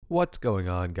What's going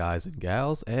on, guys and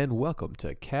gals, and welcome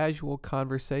to Casual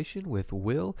Conversation with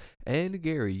Will and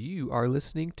Gary. You are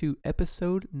listening to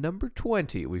episode number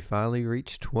 20. We finally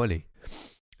reached 20.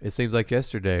 It seems like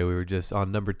yesterday we were just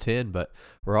on number 10, but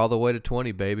we're all the way to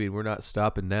 20, baby, and we're not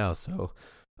stopping now. So,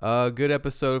 good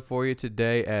episode for you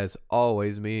today. As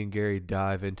always, me and Gary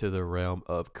dive into the realm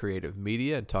of creative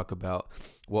media and talk about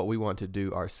what we want to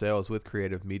do ourselves with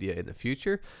creative media in the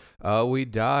future. We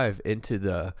dive into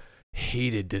the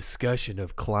heated discussion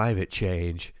of climate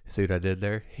change. See what I did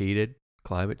there? Heated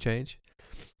climate change.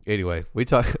 Anyway, we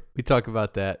talk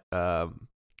about that.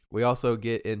 We also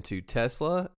get into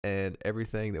Tesla and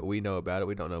everything that we know about it.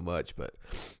 We don't know much, but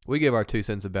we give our 2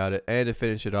 cents about it. And to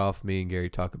finish it off, me and Gary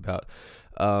talk about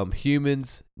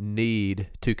humans need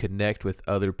to connect with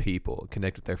other people,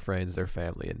 connect with their friends, their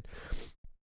family, and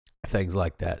things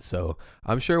like that. So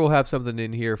I'm sure we'll have something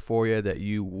in here for you that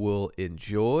you will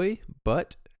enjoy.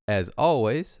 But as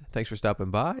always, thanks for stopping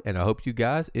by, and I hope you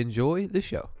guys enjoy the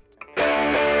show.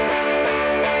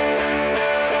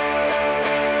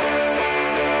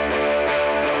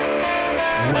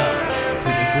 Welcome to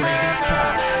the greatest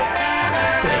podcast on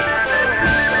the face of the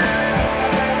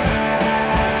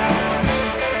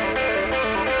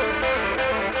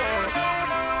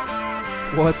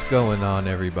earth. What's going on,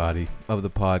 everybody of the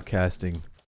podcasting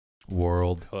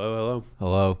world? Hello.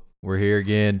 Hello. We're here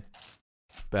again.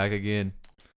 Back again.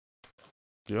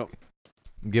 Yep.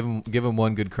 Give him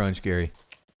one good crunch, Gary.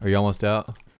 Are you almost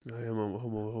out? I am. Hold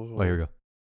on. Oh, here we go.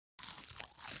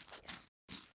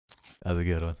 That was a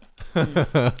good one.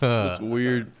 That's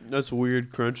weird. That's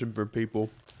weird crunching for people.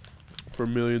 For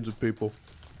millions of people.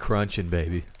 Crunching,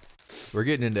 baby. We're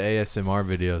getting into ASMR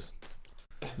videos.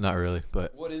 Not really,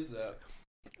 but What is that?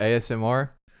 ASMR,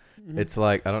 Mm-hmm. it's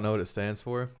like, I don't know what it stands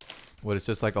for, but it's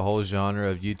just like a whole genre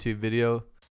of YouTube video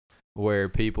where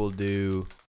people do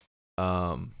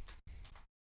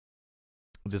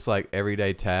just like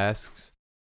everyday tasks,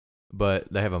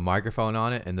 but they have a microphone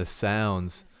on it and the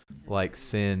sounds like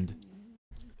send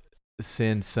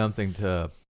something to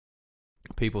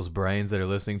people's brains that are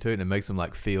listening to it, and it makes them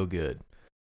like feel good.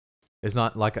 It's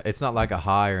not like a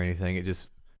high or anything. It just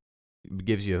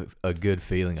gives you a good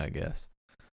feeling, I guess,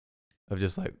 of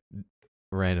just like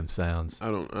random sounds.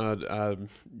 I'm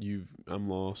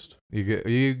lost.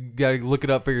 You gotta look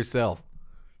it up for yourself.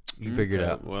 You figure it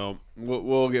Okay, out. Well,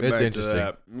 we'll get It's back to interesting.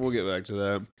 that. We'll get back to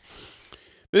that.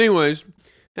 But anyways,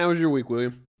 how was your week,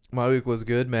 William? My week was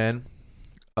good, man.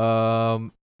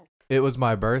 It was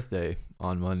my birthday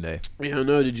on Monday. Yeah, I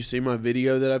know. Did you see my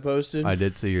video that I posted? I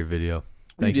did see your video.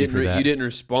 Thank you for that. You didn't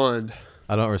respond.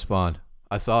 I don't respond.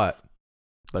 I saw it,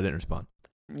 but I didn't respond.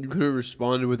 You could have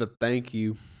responded with a thank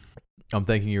you. I'm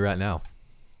thanking you right now.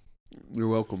 You're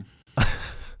welcome.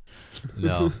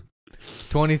 No.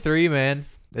 23, man.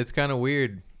 It's kind of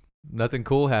weird. Nothing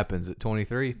cool happens at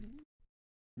 23.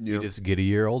 Yeah. You just get a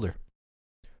year older.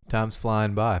 Time's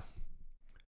flying by.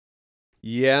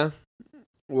 Yeah.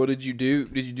 What did you do?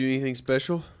 Did you do anything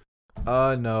special?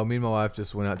 No. Me and my wife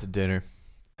just went out to dinner.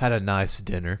 Had a nice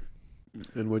dinner.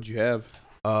 And what'd you have?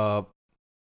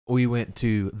 We went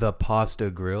to the Pasta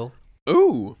Grill.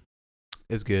 Ooh.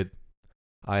 It's good.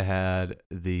 I had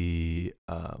the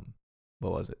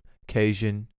what was it?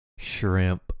 Cajun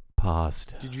shrimp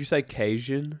pasta. Did you say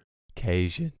Cajun?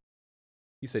 Cajun.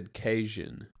 You said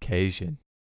Cajun. Cajun.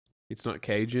 It's not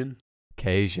Cajun?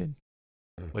 Cajun.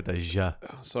 With a j. Oh,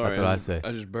 sorry. That's what I say.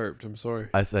 I just burped. I'm sorry.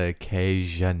 I say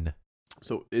Cajun.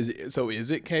 So is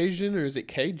it Cajun or is it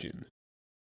Cajun?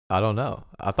 I don't know.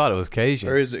 I thought it was Cajun.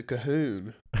 Or is it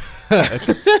Cahoon?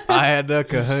 I had the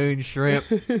Cahoon shrimp,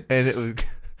 and it was.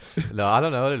 No, I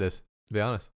don't know what it is, to be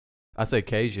honest. I say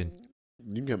Cajun.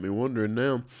 You got me wondering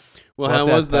now. Well, We'll have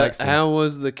to ask Paxton. how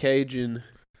was the Cajun?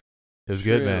 It was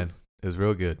good, Shrimp. man. It was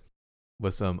real good.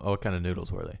 With some, what kind of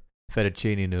noodles were they?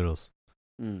 Fettuccine noodles.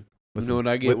 Mm. With You know some- what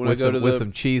I get when I with go some, to with the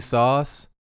some cheese sauce.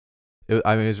 It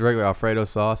was regular Alfredo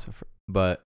sauce,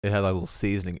 but it had like a little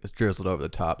seasoning. It's drizzled over the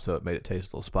top, so it made it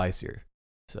taste a little spicier.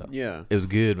 So Yeah, it was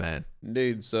good, man.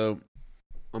 dude. So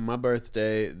on my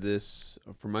birthday,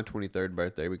 for my 23rd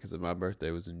birthday, because my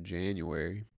birthday was in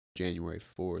January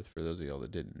 4th. For those of y'all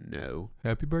that didn't know,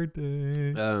 Happy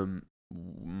birthday.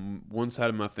 one side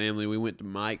of my family, we went to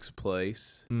Mike's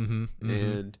place, Mm-hmm.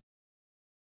 and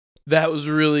that was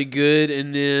really good.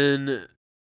 And then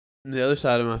the other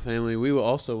side of my family, we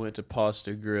also went to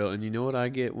Pasta Grill. And you know what I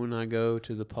get when I go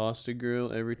to the Pasta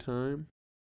Grill every time?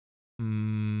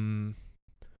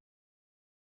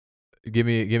 Give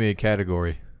me a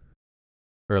category.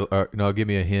 Or no, give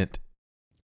me a hint.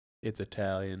 It's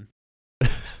Italian.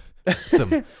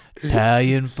 Some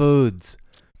Italian foods.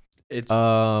 It's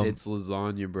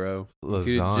lasagna, bro.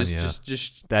 Lasagna.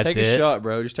 Just That's take it? a shot,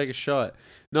 bro. Just take a shot.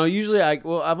 No, usually I've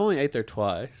only ate there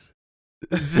twice.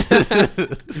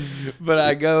 But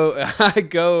I go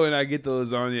and I get the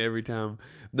lasagna every time.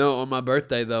 No, on my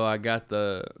birthday though, I got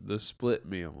the split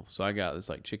meal. So I got this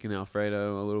like chicken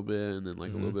Alfredo a little bit, and then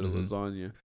like a little bit of lasagna.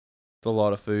 It's a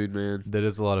lot of food, man. That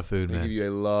is a lot of food, They man. give you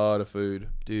a lot of food.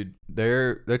 Dude,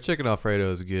 their chicken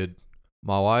Alfredo is good.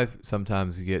 My wife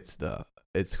sometimes gets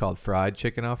it's called fried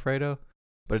chicken Alfredo,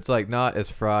 but it's like not as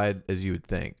fried as you would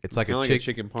think. It's like Kinda a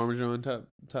chicken Parmesan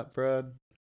top fried.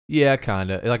 Yeah,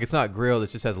 kind of. Like it's not grilled. It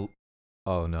just has.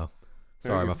 Oh no,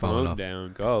 sorry, my phone went off.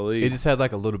 Down. Golly. It just had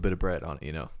like a little bit of bread on it.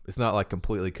 You know, it's not like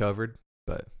completely covered,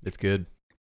 but it's good,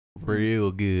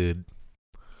 real good.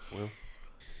 Well,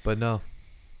 but no,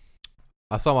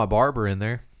 I saw my barber in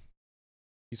there.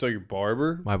 you saw your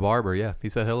barber? My barber, yeah, he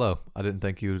said hello. I didn't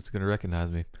think he was gonna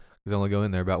recognize me. He's only go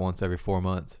in there about once every 3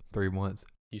 months.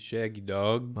 You shaggy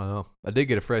dog. I know. I did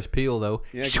get a fresh peel though.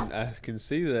 Yeah, I can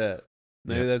see that.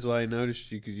 Maybe Yeah. that's why I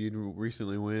noticed you, because you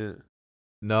recently went.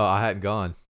 No, I hadn't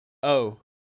gone. Oh.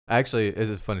 Actually, it's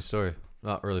a funny story.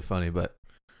 Not really funny, but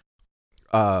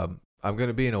I'm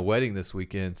gonna be in a wedding this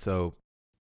weekend. So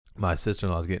my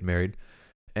sister-in-law's getting married,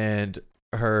 and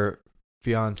her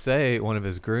fiance, one of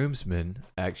his groomsmen,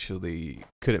 actually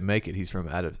couldn't make it. He's from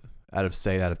out of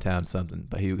state, out of town, something,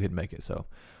 but he could make it. So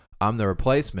I'm the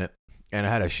replacement, and I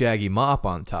had a shaggy mop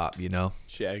on top. You know,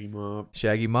 Shaggy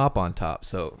mop on top.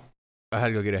 So I had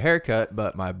to go get a haircut,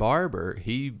 but my barber,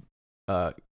 he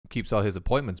keeps all his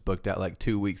appointments booked out like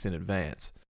 2 weeks in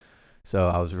advance. So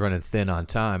I was running thin on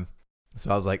time.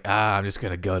 So I was like, I'm just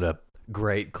going to go to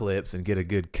Great Clips and get a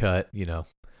good cut, you know.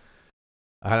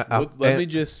 Let me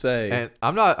just say. And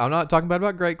I'm not talking bad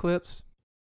about Great Clips.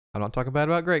 I'm not talking bad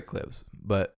about Great Clips,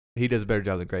 but he does a better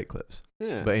job than Great Clips.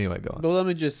 Yeah. But anyway, go on. But let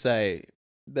me just say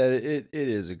that it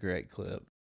is a great clip.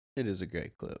 It is a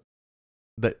great clip.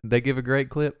 They give a Great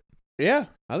Clip? Yeah,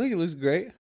 I think it looks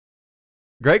great.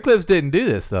 Great Clips didn't do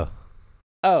this, though.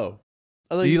 Oh.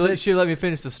 I thought You said- should let me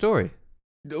finish the story.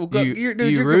 you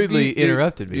You rudely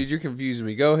interrupted me. Dude, you're confusing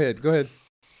me. Go ahead.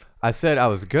 I said I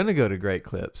was going to go to Great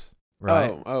Clips,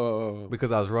 right? Oh.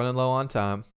 Because I was running low on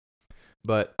time.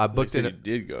 But I booked You in. said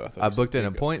you did go. I booked an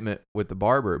appointment with the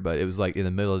barber, but it was like in the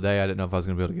middle of the day. I didn't know if I was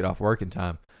going to be able to get off work in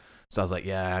time. So I was like,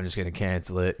 yeah, I'm just going to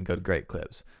cancel it and go to Great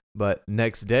Clips. But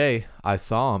next day, I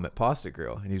saw him at Pasta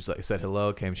Grill, and he was like, said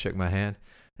hello, came, shook my hand.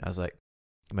 And I was like,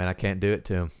 man, I can't do it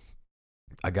to him.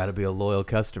 I got to be a loyal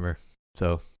customer.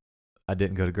 So I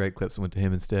didn't go to Great Clips and went to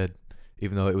him instead,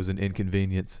 even though it was an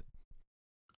inconvenience.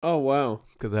 Oh wow,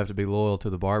 because I have to be loyal to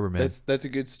the barber, man. that's a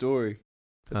good story.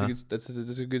 That's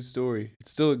a good story.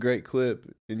 It's still a great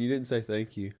clip, and you didn't say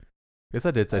thank you. Yes,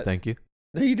 I did say thank you.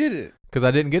 No, you didn't. Because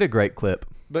I didn't get a great clip.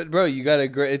 But bro, you got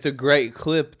it's a great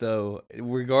clip though.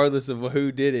 Regardless of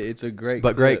who did it, it's a great. But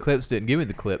clip. Great Clips didn't give me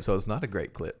the clip, so it's not a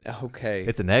great clip. Okay.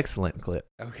 It's an excellent clip.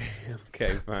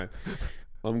 Okay, fine.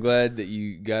 I'm glad that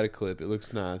you got a clip. It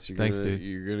looks nice. Thanks, dude.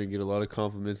 You're gonna get a lot of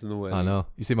compliments in the wedding. I know.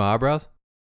 You see my eyebrows?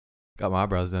 Got my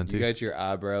eyebrows done too. You got your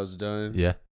eyebrows done.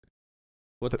 Yeah.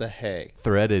 What the heck?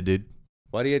 Threaded, dude.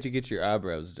 Why do you have to get your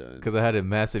eyebrows done? Because I had a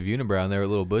massive unibrow and they were a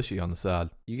little bushy on the side.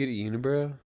 You get a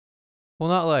unibrow? Well,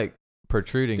 not like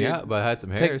protruding Dude, out, but I had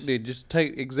some hairs.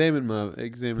 Examine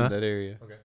that area.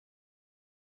 Okay.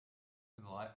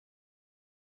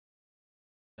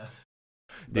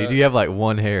 Dude, you have like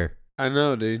one hair. I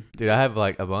know, dude. Dude, I have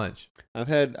like a bunch. I've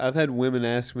had women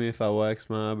ask me if I wax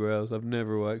my eyebrows. I've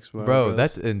never waxed my Bro, eyebrows.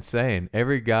 that's insane.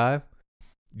 Every guy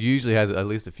usually has at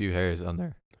least a few hairs on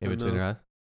there in I between know. their eyes.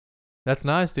 That's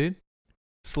nice, dude.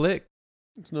 Slick.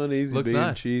 It's not easy Looks being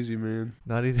nice. cheesy, man.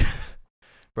 Not easy.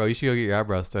 Bro, you should go get your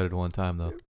eyebrows threaded one time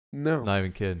though. No. Not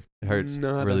even kidding. It hurts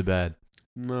Nada. really bad.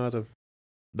 Nada.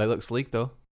 They look sleek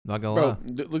though. Not gonna Bro,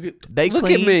 lie. look at They look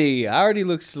clean. at me. I already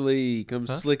look sleek. I'm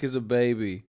Huh? slick as a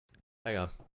baby. Hang on.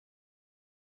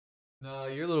 No,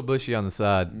 you're a little bushy on the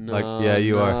side. Nah, like, yeah,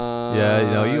 you are.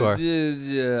 Yeah, no, you are.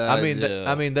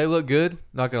 I mean, they look good.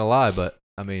 Not gonna lie, but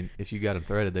I mean, if you got them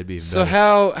threaded, they'd be even So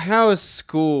better. how is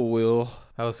school, Will?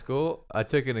 How was school? I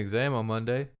took an exam on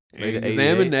Monday. Made an 88.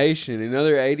 Examination,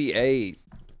 another 88.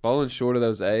 Falling short of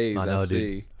those A's. I know, see.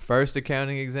 dude. First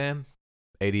accounting exam,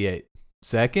 88.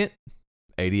 Second,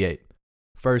 88.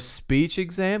 First speech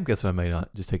exam, guess what I made on it?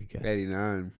 Just take a guess.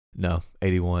 89. No,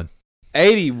 81.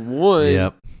 81.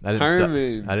 Yep. I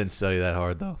Herman. didn't study that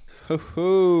hard though.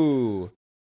 Hoo-hoo.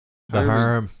 The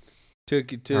Herm.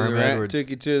 Took you to Herm Edwards.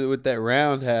 with that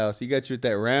roundhouse. He got you at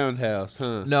that roundhouse,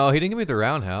 huh? No, he didn't give me the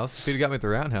roundhouse. If he'd got me at the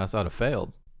roundhouse, I'd have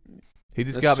failed. He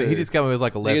just That's got me. He true. just got me with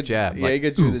like a left jab. Yeah, like, he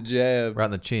got you with a jab. right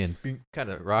in the chin. Kind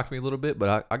of rocked me a little bit,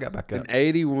 but I got back An up.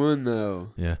 81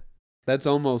 though. Yeah, That's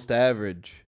almost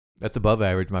average. that's above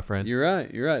average, my friend. You're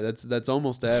right. You're right. That's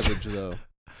almost average though.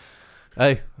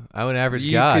 Hey, I'm an average Do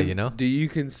you guy, con- you know. Do you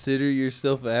consider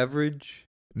yourself average?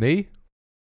 Me,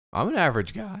 I'm an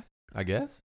average guy, I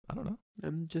guess. I don't know.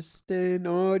 I'm just an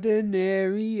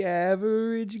ordinary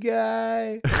average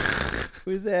guy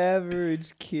with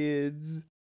average kids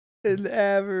and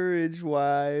average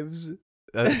wives.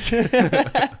 That's, who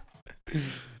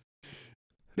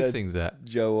That's sings that?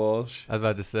 Joe Walsh. I was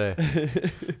about to say.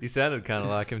 You sounded kind of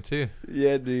like him too.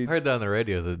 Yeah, I dude. heard that on the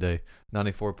radio the other day.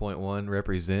 94.1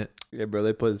 represent. Yeah, bro.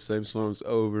 They play the same songs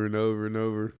over and over and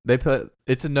over. They put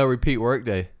it's a no repeat work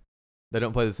day. They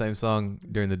don't play the same song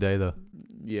during the day though.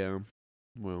 Yeah.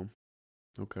 Well.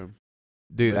 Okay.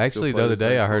 Dude, They still actually play the other the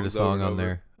day same I heard a songs over song and on over.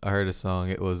 there. I heard a song.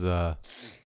 It was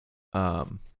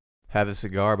Have a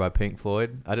Cigar by Pink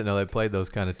Floyd. I didn't know they played those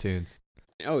kind of tunes.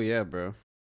 Oh yeah, bro.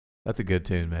 That's a good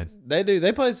tune, man. They do.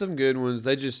 They play some good ones.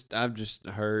 I've just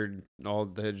heard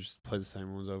they just play the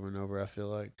same ones over and over. I feel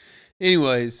like.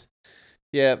 Anyways,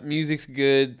 yeah, music's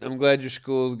good. I'm glad your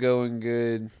school's going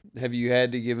good. Have you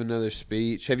had to give another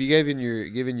speech? Have you given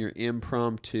your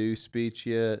impromptu speech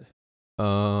yet? I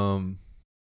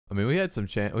mean, we had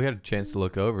we had a chance to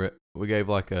look over it. We gave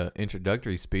like a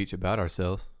introductory speech about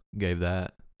ourselves. Gave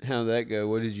that. How'd that go?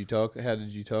 What did you talk? How did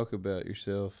you talk about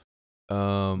yourself?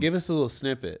 Um, Give us a little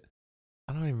snippet.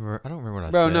 I don't remember what I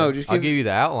Bro, said. no, just I'll give- give you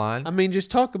the outline. I mean, just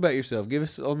talk about yourself. Give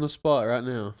us on the spot right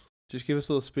now. Just give us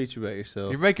a little speech about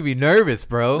yourself. You're making me nervous,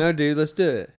 bro. No, dude, let's do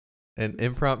it. An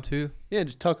impromptu. Yeah,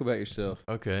 just talk about yourself.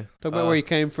 Okay. Talk about where you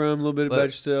came from, a little bit about let-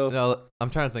 yourself. No,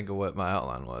 I'm trying to think of what my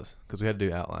outline was because we had to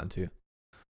do outline too.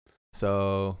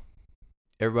 So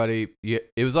everybody,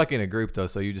 it was like in a group though.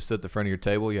 So you just stood at the front of your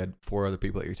table. You had 4 other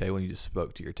people at your table, and you just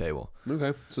spoke to your table.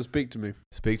 Okay, so speak to me.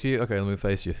 Speak to you. Okay, let me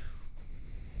face you.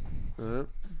 All right.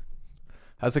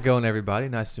 How's it going, everybody?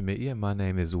 Nice to meet you. My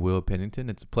name is Will Pennington.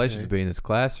 It's a pleasure Hey. to be in this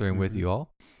classroom with Mhm. you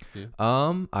all.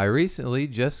 Yeah. I recently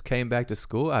just came back to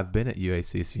school. I've been at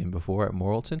UACCM before at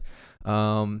Morrilton.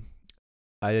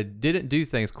 I didn't do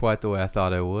things quite the way I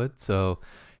thought I would. So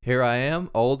here I am,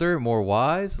 older, more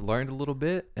wise, learned a little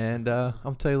bit, and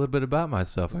I'll tell you a little bit about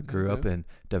myself. I grew up in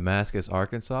Damascus,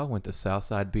 Arkansas, went to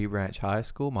Southside B Branch High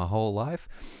School my whole life.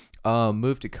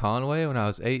 Moved to Conway when I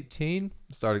was 18.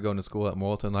 Started going to school at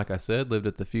Morrilton, like I said. Lived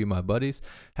with a few of my buddies.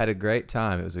 Had a great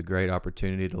time. It was a great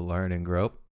opportunity to learn and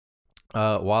grow.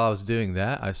 While I was doing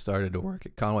that, I started to work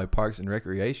at Conway Parks and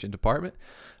Recreation Department.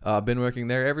 I've been working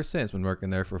there ever since. Been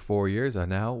working there for 4 years. I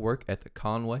now work at the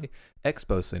Conway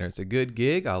Expo Center. It's a good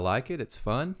gig. I like it. It's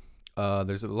fun.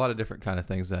 There's a lot of different kind of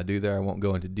things that I do there. I won't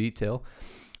go into detail,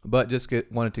 but just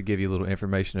wanted to give you a little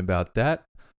information about that.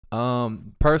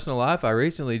 Personal life, I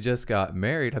recently just got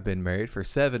married. I've been married for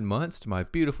 7 months to my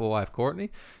beautiful wife,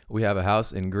 Courtney. We have a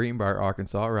house in Greenbrier,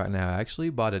 Arkansas right now, actually.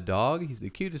 Bought a dog. He's the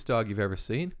cutest dog you've ever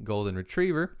seen, golden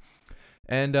retriever.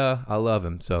 And I love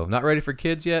him. So not ready for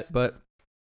kids yet, but,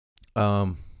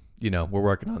 we're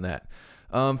working on that.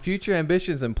 Future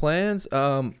ambitions and plans.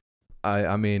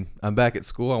 I mean, I'm back at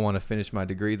school. I want to finish my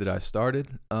degree that I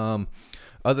started.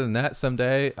 Other than that,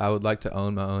 someday I would like to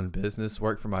own my own business,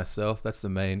 work for myself. That's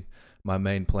my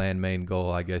main plan, main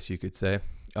goal, I guess you could say.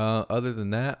 Other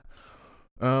than that,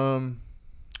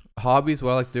 hobbies,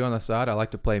 what I like to do on the side, I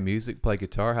like to play music, play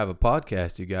guitar, have a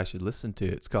podcast you guys should listen to.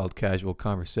 It's called Casual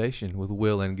Conversation with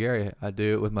Will and Gary. I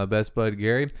do it with my best bud,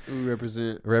 Gary. We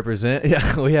represent.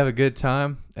 Yeah, we have a good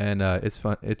time, and it's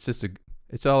fun.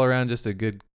 It's all around just a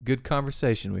good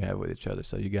conversation we have with each other,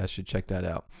 so you guys should check that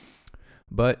out.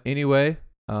 But anyway,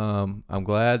 I'm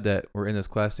glad that we're in this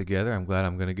class together. I'm glad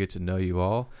I'm going to get to know you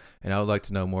all, and I would like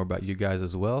to know more about you guys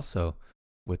as well. So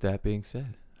with that being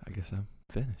said, I guess I'm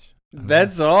finished.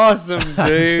 That's awesome,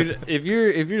 dude. if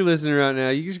you're listening right now,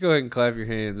 you just go ahead and clap your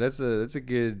hands. That's a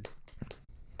good.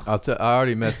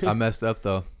 I messed up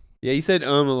though. Yeah, you said a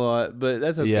lot, but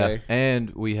that's okay. Yeah, and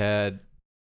we had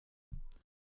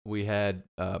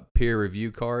peer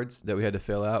review cards that we had to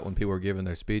fill out when people were giving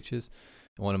their speeches.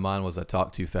 And one of mine was I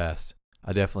talk too fast.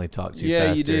 I definitely talk too fast.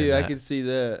 Yeah, you do. I can could see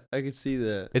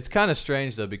that. It's kind of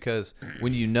strange though, because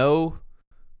when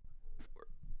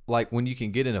when you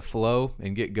can get in a flow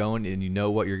and get going and you know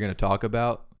what you're going to talk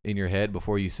about in your head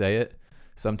before you say it,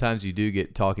 sometimes you do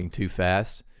get talking too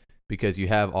fast because you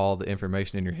have all the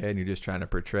information in your head and you're just trying to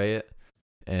portray it.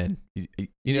 And you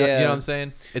know what I'm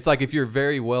saying? It's like if you're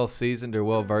very well seasoned or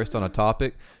well versed on a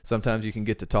topic, sometimes you can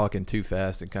get to talking too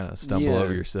fast and kind of stumble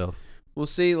over yourself. Well,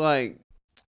 see, like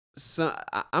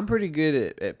I'm pretty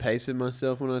good at pacing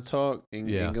myself when I talk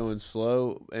and going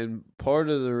slow. And part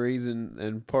of the reason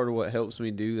and part of what helps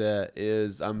me do that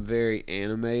is I'm very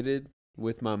animated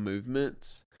with my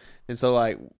movements. And so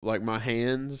like my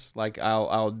hands, like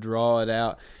I'll draw it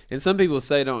out. And some people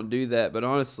say don't do that, but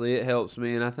honestly it helps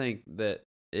me, and I think that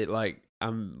it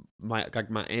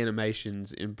my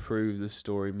animations improve the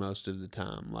story most of the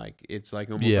time. Like it's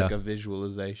like almost like a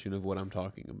visualization of what I'm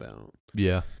talking about.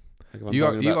 Yeah. Like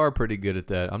you are pretty good at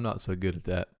that. I'm not so good at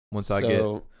that. Once I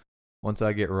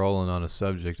get rolling on a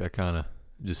subject, I kind of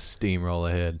just steamroll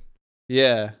ahead.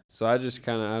 Yeah. So I just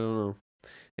kind of I don't know.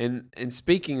 And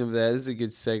speaking of that, this is a good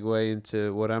segue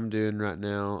into what I'm doing right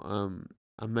now.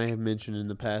 I may have mentioned in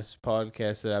the past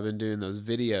podcast that I've been doing those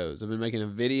videos. I've been making a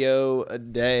video a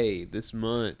day this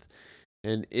month,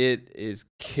 and it is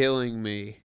killing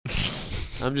me.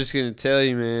 I'm just gonna tell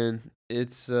you, man.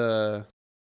 It's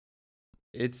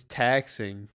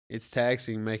taxing. It's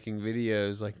taxing making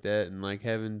videos like that and like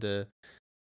having to,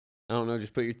 I don't know,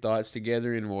 just put your thoughts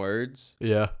together in words.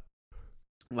 Yeah.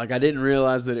 Like I didn't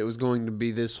realize that it was going to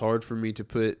be this hard for me to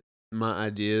put my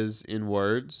ideas in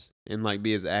words and like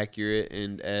be as accurate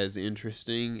and as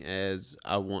interesting as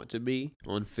I want to be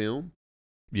on film.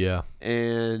 Yeah.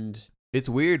 And it's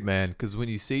weird, man, because when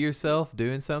you see yourself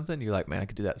doing something, you're like, man, I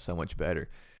could do that so much better.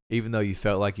 Even though you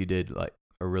felt like you did like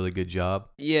a really good job.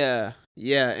 Yeah.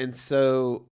 Yeah. And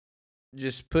so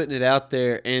just putting it out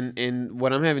there and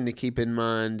what I'm having to keep in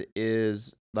mind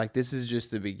is like this is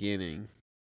just the beginning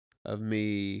of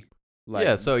me. Like,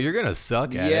 yeah, so you're gonna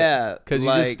suck at it because you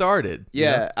just started.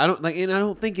 Yeah, I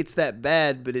don't think it's that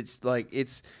bad, but it's like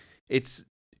it's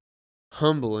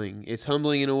humbling. It's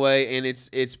humbling in a way, and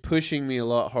it's pushing me a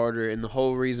lot harder. And the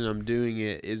whole reason I'm doing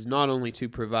it is not only to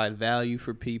provide value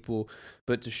for people,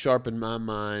 but to sharpen my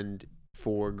mind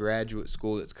for graduate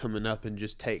school that's coming up, and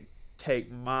just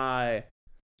take my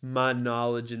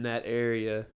knowledge in that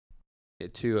area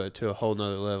to a whole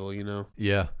nother level. You know?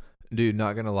 Yeah. Dude,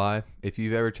 not gonna lie, if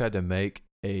you've ever tried to make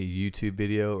a YouTube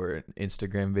video or an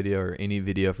Instagram video or any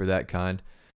video for that kind,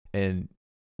 and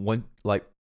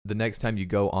the next time you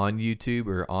go on YouTube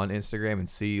or on Instagram and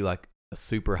see like a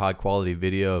super high quality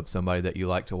video of somebody that you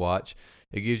like to watch,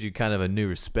 it gives you kind of a new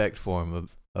respect for them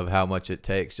of how much it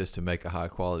takes just to make a high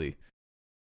quality,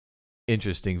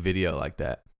 interesting video like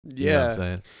that. Yeah. You know what I'm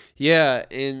saying? Yeah,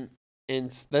 and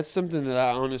that's something that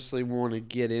I honestly want to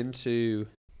get into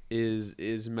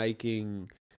is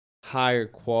making higher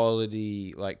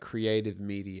quality like creative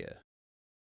media.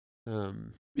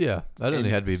 Yeah, that doesn't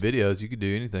have to be videos. You could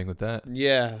do anything with that.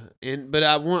 Yeah, but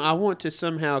I want to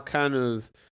somehow kind of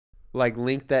like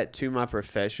link that to my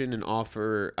profession and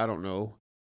offer, I don't know,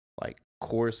 like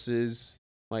courses.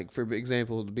 Like for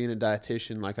example, being a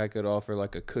dietitian, like I could offer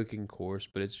like a cooking course,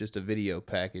 but it's just a video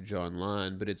package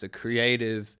online, but it's a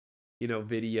creative,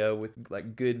 video with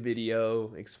like good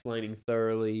video explaining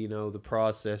thoroughly, the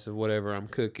process of whatever I'm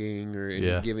cooking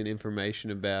or giving information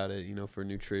about it, for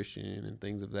nutrition and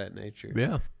things of that nature.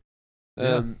 Yeah.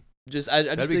 I just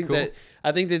think cool.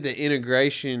 I think that the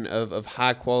integration of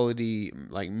high quality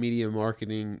like media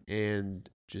marketing and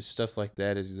just stuff like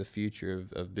that is the future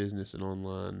of business and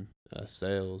online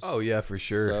sales. Oh yeah, for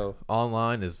sure. So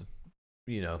online is,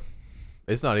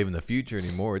 it's not even the future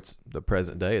anymore. It's the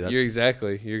present day. You're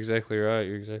exactly right.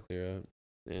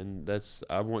 And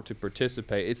I want to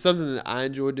participate. It's something that I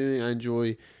enjoy doing. I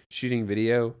enjoy shooting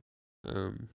video.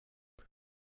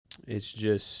 It's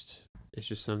just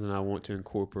something I want to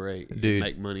incorporate and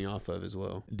make money off of as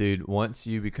well. Dude, once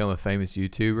you become a famous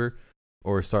YouTuber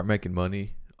or start making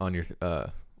money on your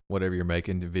whatever you're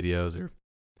making, the videos or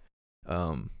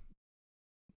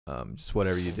just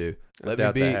whatever you do. I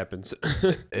doubt that happens.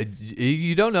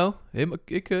 You don't know.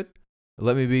 It could.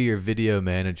 Let me be your video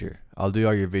manager. I'll do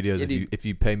all your videos if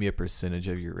you pay me a percentage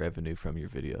of your revenue from your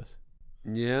videos.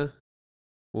 Yeah.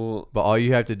 Well, but all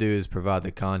you have to do is provide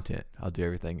the content. I'll do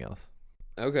everything else.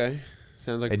 Okay.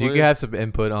 Sounds like. And you can have some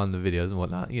input on the videos and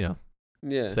whatnot. Yeah.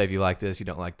 Say if you like this, you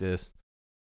don't like this.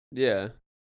 Yeah.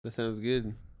 That sounds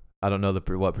good. I don't know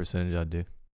what percentage I'd do.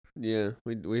 Yeah,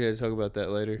 we had to talk about that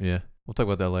later. Yeah, we'll talk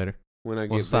about that later. When I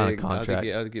get sign big, a contract.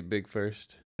 I'll get big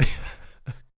first.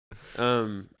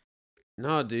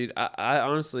 No, dude. I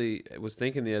honestly was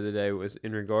thinking the other day was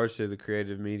in regards to the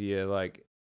creative media, like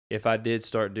if I did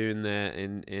start doing that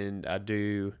and I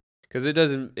do, because it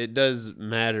does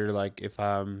matter like if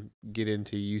I'm get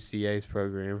into UCA's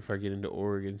program, if I get into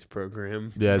Oregon's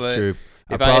program. Yeah, it's true.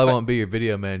 I probably won't be your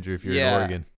video manager if you're in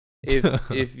Oregon.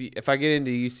 If I get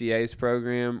into UCA's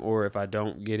program or if I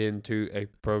don't get into a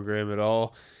program at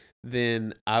all,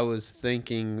 then I was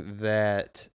thinking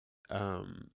that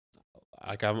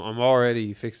like I'm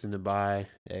already fixing to buy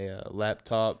a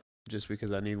laptop just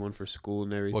because I need one for school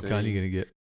and everything. What kind are you gonna get?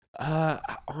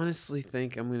 I honestly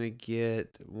think I'm gonna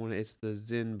get one. It's the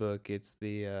ZenBook. It's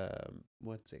the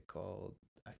what's it called?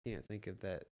 I can't think of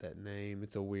that name.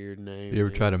 It's a weird name. You ever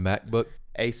tried a MacBook?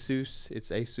 Asus? It's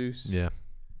Asus. Yeah.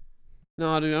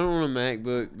 No, dude, I don't want a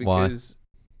MacBook Why? because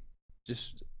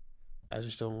I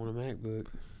just don't want a MacBook.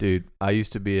 Dude, I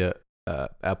used to be a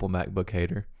Apple MacBook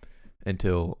hater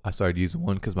until I started using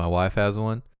one because my wife has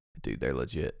one. Dude, they're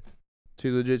legit.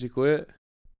 Too legit to quit,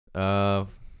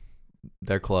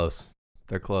 They're close.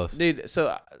 They're close. dude.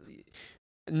 So,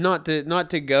 not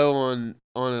to go on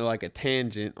like a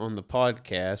tangent on the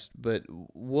podcast, but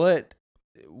what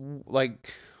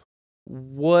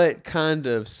kind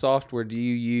of software do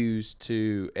you use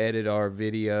to edit our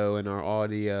video and our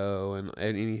audio and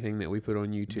anything that we put on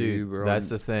YouTube Dude, or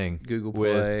that's on the thing. Google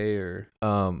with, Play or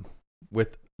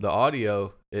with the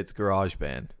audio, it's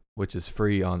GarageBand, which is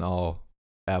free on all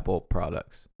Apple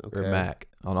products or Mac.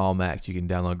 On all Macs, you can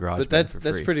download GarageBand But for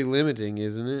that's free. pretty limiting,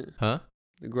 isn't it? Huh?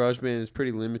 The GarageBand is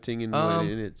pretty limiting in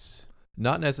its.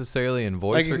 Not necessarily in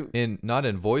voice, Like not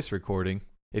in voice recording.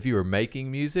 If you were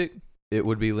making music, it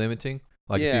would be limiting.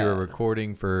 Like if you were Yeah.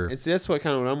 recording for. That's what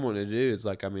kind of what I'm wanting to do. Is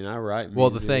like, I mean, I write music. Well,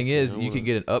 the thing and is, I you can wanna-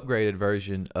 get an upgraded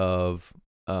version of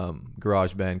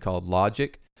GarageBand called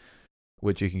Logic,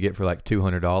 which you can get for like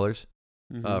 $200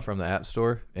 Mhm. from the App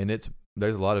Store, and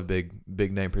there's a lot of big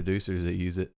name producers that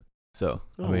use it. So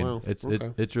Oh, I mean, wow.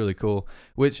 Okay. it's really cool.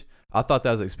 Which I thought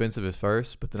that was expensive at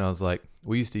first, but then I was like,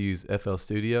 we used to use FL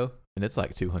Studio, and it's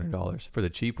like $200 for the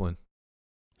cheap one.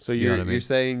 So you know what I mean? you're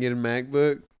saying get a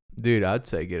MacBook? Dude, I'd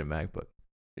say get a MacBook.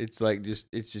 It's like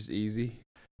it's just easy.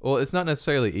 Well, it's not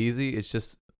necessarily easy. It's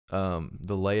just the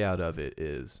layout of it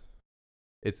is.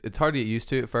 It's hard to get used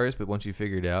to at first, but once you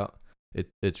figure it out,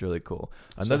 it's really cool.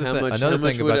 Another so thing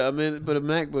would about but a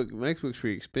MacBook's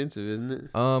pretty expensive, isn't it?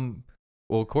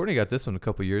 well, Courtney got this one a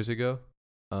couple years ago,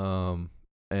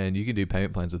 and you can do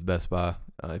payment plans with Best Buy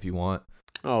if you want.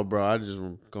 Oh, bro, I just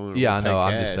want going. Yeah, I know.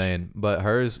 I'm just saying, but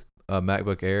hers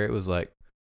MacBook Air, it was like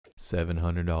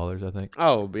 $700, I think.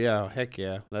 Oh, but yeah, heck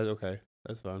yeah, that's okay.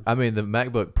 That's fine. I mean, the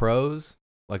MacBook Pros,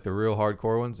 like the real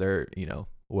hardcore ones, they're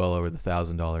well over the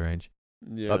 $1,000 range,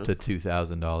 Yeah, up to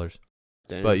 $2,000.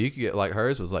 damn. But you could get like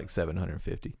hers was like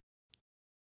 $750,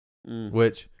 Mm.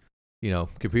 which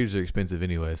computers are expensive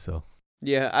anyway. So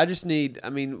Yeah, I just need. I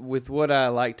mean, with what I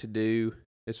like to do,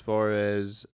 as far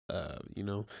as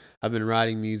I've been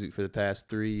writing music for the past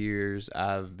 3 years.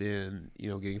 I've been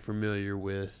getting familiar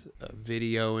with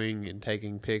videoing and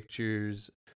taking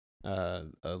pictures,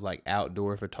 of like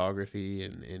outdoor photography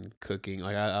and cooking.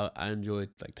 Like I enjoy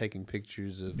like taking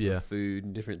pictures of food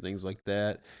and different things like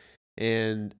that,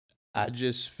 and I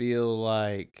just feel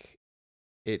like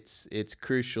it's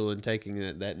crucial in taking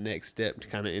that next step to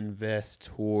kind of invest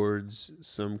towards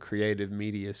some creative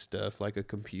media stuff like a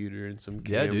computer and some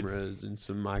cameras and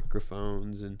some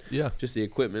microphones and just the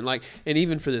equipment. Like, and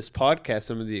even for this podcast,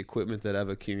 some of the equipment that I've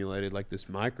accumulated, like this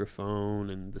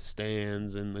microphone and the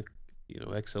stands and the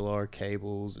XLR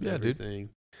cables and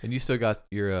everything. And you still got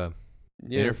your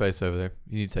interface over there.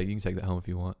 You can take that home if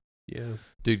you want. Yeah.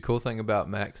 Dude, cool thing about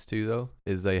Macs too though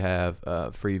is they have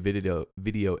free video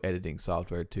editing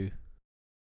software too.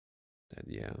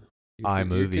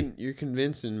 iMovie. You're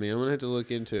convincing me. I'm gonna have to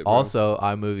look into it, bro. Also,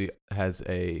 iMovie has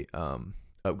a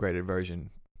upgraded version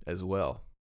as well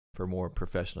for more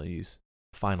professional use.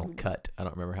 Final Cut. I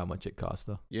don't remember how much it costs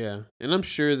though. Yeah, and I'm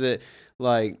sure that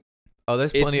like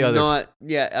there's plenty other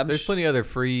there's plenty other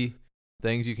free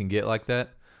things you can get like that.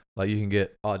 Like you can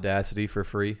get Audacity for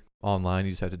free online.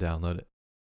 You just have to download it.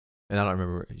 And I don't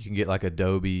remember. You can get like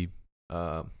Adobe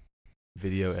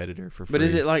video editor for free. But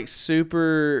is it like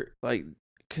super like?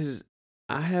 Because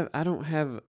I don't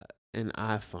have an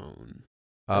iPhone.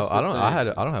 Oh, I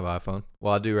don't have an iPhone.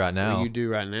 Well, I do right now. Well, you do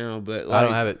right now, but like, I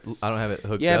don't have it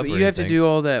hooked up. Yeah, but or you have to anything. do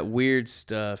all that weird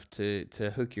stuff to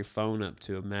hook your phone up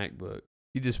to a MacBook.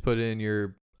 You just put in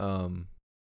your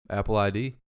Apple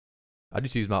ID. I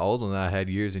just used my old one that I had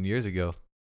years and years ago.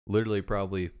 Literally,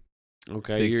 probably.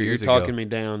 Okay, 6 you're years talking ago. me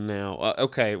down now.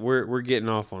 Okay, we're getting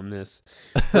off on this.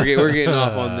 We're getting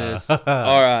off on this. All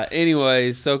right.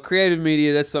 Anyways, so creative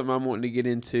media, that's something I'm wanting to get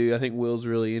into. I think Will's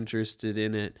really interested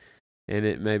in it, and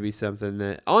it may be something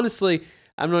that honestly,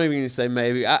 I'm not even going to say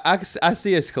maybe. I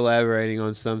see us collaborating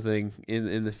on something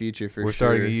in the future for We're sure.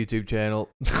 starting a YouTube channel.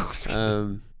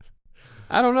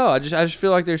 I don't know. I just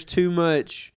feel like there's too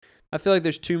much. I feel like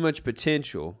there's too much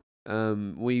potential.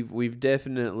 We've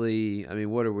definitely. I mean,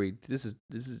 what are we? This is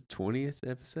 20th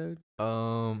episode.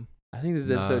 I think this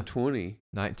is episode 20.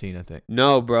 19, I think.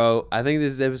 No, bro. I think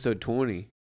this is episode 20.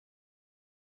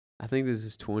 I think this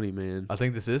is 20, man. I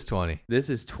think this is 20. This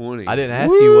is 20. I didn't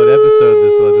ask you what episode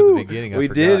this was at the beginning. We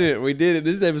forgot. did it.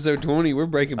 This is episode 20. We're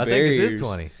breaking I barriers. think this is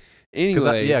 20.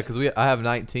 Anyways. Because I have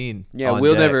 19. Yeah, on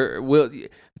Will deck.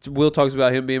 Will talks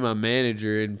about him being my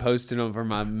manager and posting them for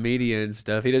my media and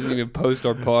stuff. He doesn't even post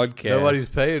our podcast. Nobody's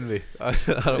paying me. I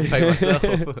don't pay myself.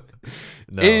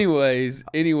 No. Anyways.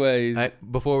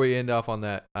 Before we end off on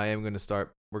that, I am going to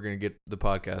start. We're going to get the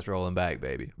podcast rolling back,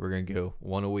 baby. We're going to go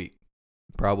one a week.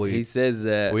 Probably. He says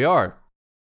that. We are.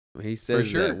 He says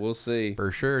sure. that. We'll see.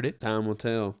 For sure it is. Time will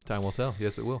tell. Time will tell.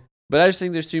 Yes, it will. But I just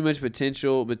think there's too much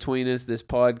potential between us. This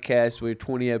podcast, we're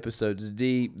 20 episodes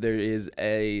deep. There is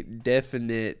a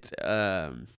definite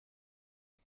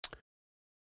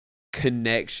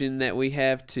connection that we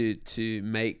have to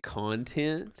make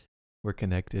content. We're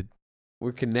connected.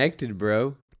 We're connected,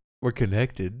 bro. We're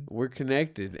connected.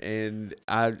 And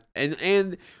I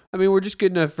mean, we're just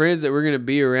good enough friends that we're gonna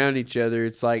be around each other.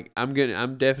 It's like I'm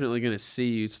definitely gonna see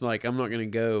you. It's like I'm not gonna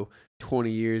go 20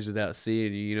 years without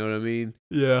seeing you. You know what I mean?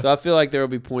 Yeah. So I feel like there will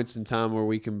be points in time where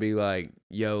we can be like,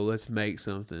 "Yo, let's make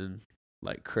something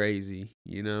like crazy."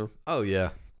 You know? Oh yeah.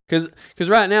 Because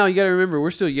right now you got to remember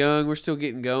we're still young, we're still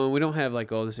getting going. We don't have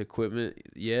like all this equipment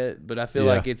yet, but I feel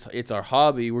like it's our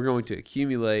hobby. We're going to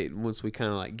accumulate once we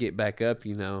kind of like get back up.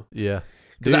 You know? Yeah.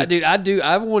 Because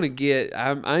I want to get.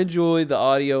 I enjoy the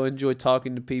audio, enjoy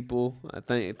talking to people.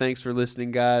 Thanks for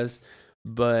listening, guys.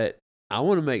 But I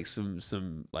want to make some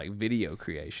like video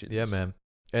creations. Yeah, man.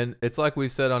 And it's like we've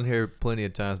said on here plenty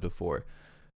of times before,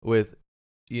 with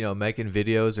making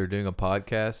videos or doing a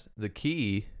podcast. The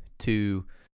key to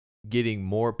getting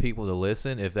more people to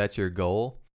listen, if that's your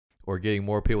goal, or getting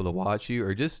more people to watch you,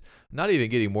 or just not even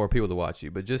getting more people to watch you,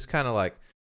 but just kind of like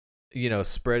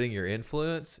spreading your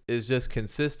influence, is just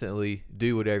consistently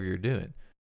do whatever you're doing.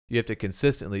 You have to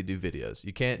consistently do videos.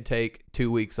 You can't take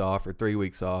 2 weeks off or 3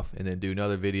 weeks off and then do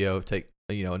another video, take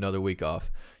another week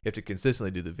off. You have to consistently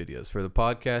do the videos. For the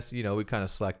podcast, we kind of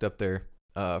slacked up there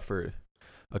for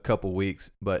a couple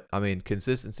weeks, but I mean,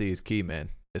 consistency is key, man,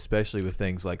 especially with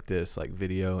things like this, like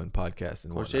video and podcasts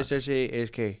and whatnot. Consistency is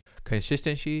key.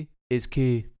 Consistency is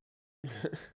key.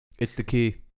 It's the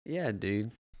key. Yeah,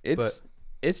 dude.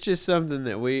 It's just something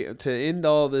that to end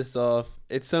all this off,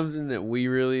 it's something that we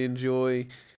really enjoy.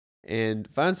 And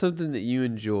find something that you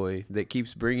enjoy that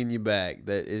keeps bringing you back,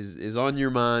 that is on your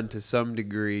mind to some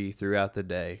degree throughout the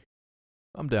day.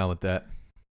 I'm down with that.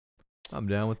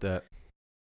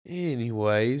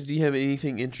 Anyways, do you have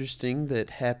anything interesting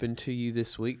that happened to you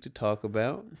this week to talk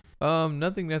about?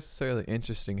 Nothing necessarily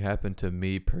interesting happened to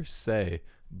me per se,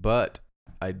 but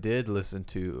I did listen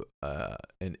to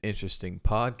an interesting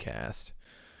podcast,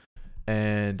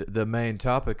 and the main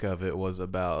topic of it was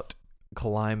about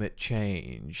climate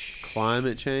change.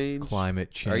 Climate change?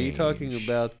 Climate change. Are you talking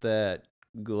about that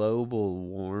global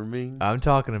warming? I'm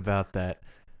talking about that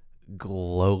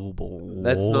global warming.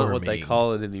 That's not what they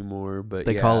call it anymore, but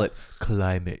they call it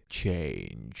climate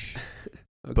change.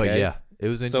 Okay. But yeah, it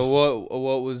was interesting. So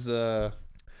what was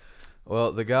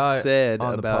well, the guy said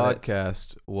on the about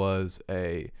podcast was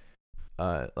like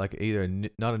either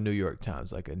not a New York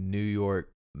Times, like a New York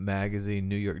magazine,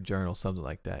 New York Journal, something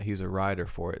like that. He's a writer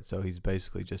for it, so he's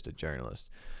basically just a journalist.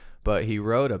 But he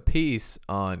wrote a piece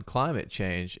on climate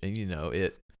change, and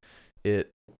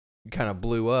it kind of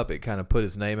blew up. It kind of put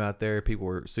his name out there. People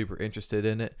were super interested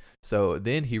in it. So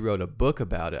then he wrote a book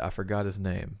about it. I forgot his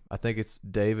name. I think it's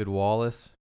David Wallace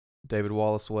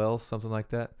Wells, something like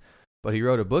that. But he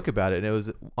wrote a book about it, and it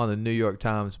was on the New York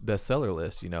Times bestseller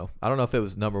list. I don't know if it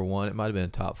was number 1. It might have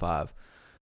been top 5.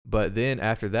 But then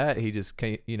after that, he just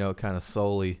kind of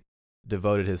solely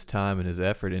devoted his time and his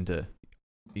effort into,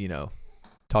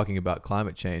 talking about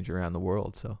climate change around the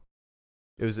world. So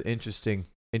it was an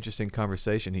interesting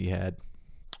conversation he had.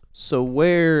 So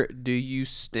where do you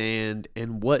stand,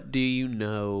 and what do you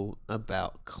know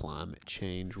about climate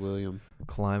change, William?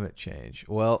 Climate change.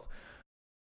 Well,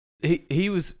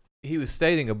 he was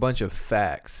stating a bunch of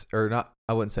facts, or not,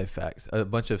 I wouldn't say facts, a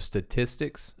bunch of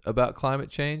statistics about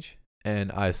climate change.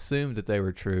 And I assumed that they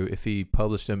were true if he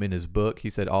published them in his book. He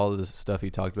said all of the stuff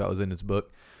he talked about was in his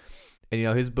book. And,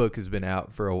 his book has been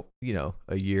out for,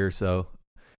 a year or so.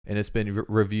 And it's been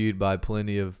reviewed by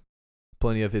plenty of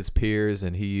his peers.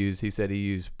 And he said he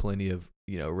used plenty of,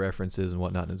 references and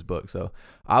whatnot in his book. So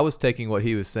I was taking what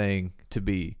he was saying to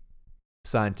be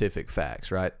scientific facts,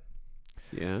 right?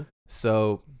 Yeah.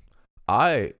 So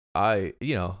I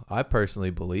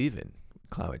personally believe in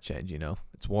climate change.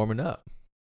 It's warming up.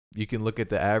 You can look at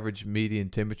the average median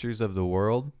temperatures of the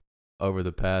world over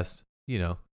the past,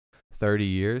 30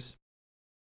 years,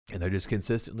 and they're just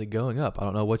consistently going up. I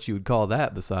don't know what you would call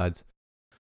that besides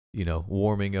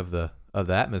warming of the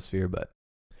atmosphere. But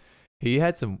he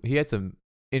had some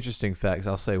interesting facts.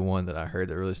 I'll say one that I heard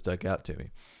that really stuck out to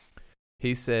me.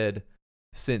 He said,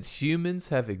 since humans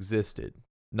have existed,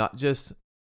 not just,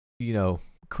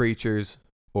 creatures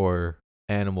or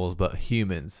animals, but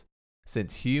humans,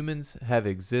 since humans have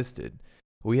existed,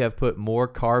 we have put more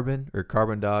carbon or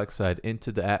carbon dioxide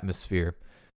into the atmosphere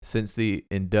since the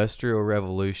Industrial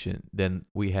Revolution than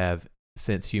we have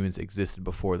since humans existed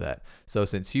before that. So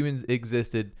since humans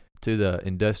existed to the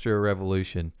Industrial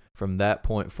Revolution, from that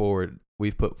point forward,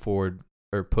 we've put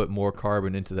more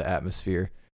carbon into the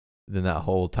atmosphere than that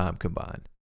whole time combined.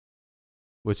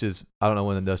 Which is, I don't know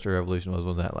when the Industrial Revolution was.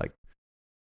 Wasn't that like,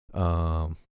 I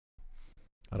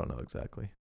don't know exactly.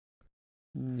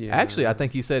 Yeah. Actually, I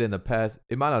think he said in the past,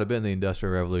 it might not have been the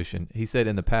Industrial Revolution. He said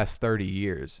in the past 30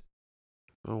 years.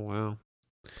 Oh, wow.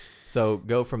 So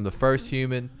go from the first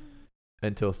human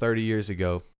until 30 years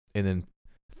ago, and then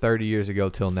 30 years ago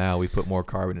till now, we put more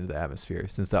carbon into the atmosphere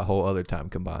since that whole other time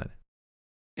combined.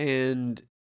 And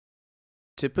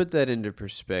to put that into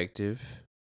perspective,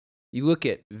 you look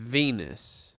at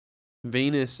Venus.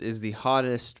 Venus is the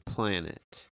hottest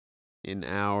planet in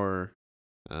our,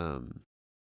 I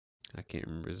can't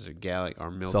remember, is it our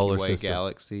Milky Solar Way system.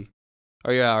 galaxy?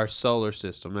 Oh yeah, our solar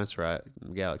system. That's right.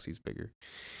 The galaxy's bigger.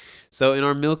 So in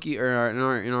our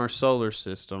in our solar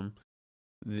system,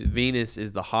 Venus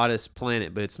is the hottest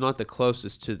planet, but it's not the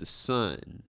closest to the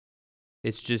sun.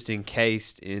 It's just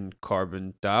encased in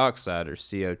carbon dioxide or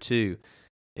CO2.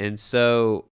 And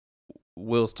so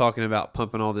Will's talking about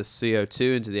pumping all this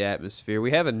CO2 into the atmosphere.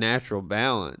 We have a natural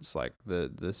balance, like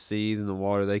the seas and the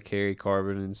water, they carry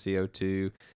carbon and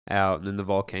CO2 out, and then the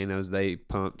volcanoes, they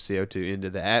pump CO2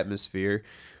 into the atmosphere,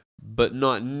 but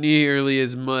not nearly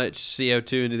as much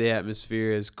CO2 into the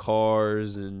atmosphere as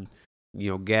cars and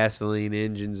gasoline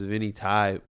engines of any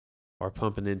type are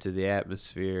pumping into the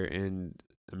atmosphere. And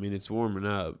I mean, it's warming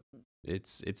up.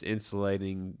 It's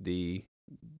insulating the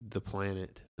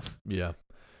planet. Yeah.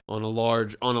 on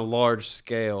a large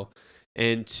scale.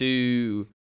 And to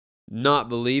not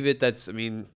believe it, that's I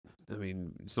mean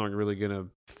it's not really gonna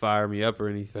fire me up or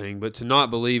anything, but to not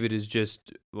believe it is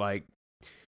just like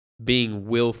being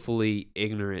willfully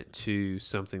ignorant to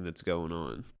something that's going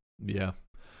on. Yeah.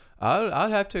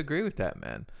 I'd have to agree with that,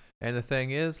 man. And the thing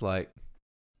is, like,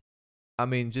 I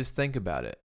mean, just think about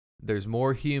it. There's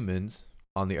more humans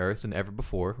on the earth than ever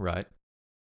before, right?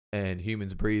 And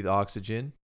humans breathe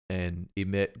oxygen and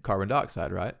emit carbon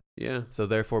dioxide, right? Yeah. So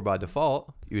therefore, by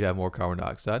default, you'd have more carbon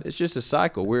dioxide. It's just a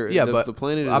cycle. But the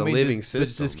planet is a living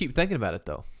system. Just keep thinking about it,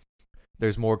 though.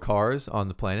 There's more cars on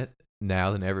the planet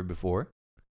now than ever before.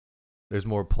 There's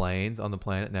more planes on the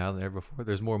planet now than ever before.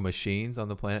 There's more machines on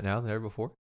the planet now than ever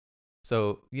before.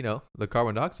 So, the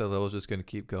carbon dioxide level is just going to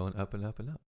keep going up and up and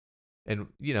up. And,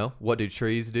 what do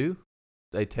trees do?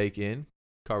 They take in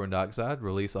carbon dioxide,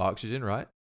 release oxygen, right?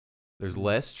 There's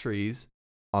less trees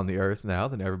on the earth now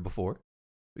than ever before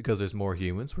because there's more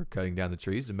humans. We're cutting down the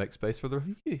trees to make space for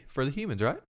the humans,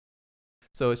 right?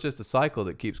 So it's just a cycle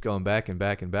that keeps going back and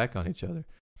back and back on each other.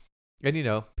 And,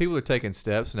 people are taking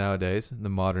steps nowadays in the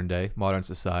modern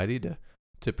society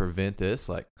to prevent this,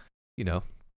 like,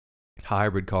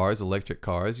 hybrid cars, electric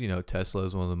cars. Tesla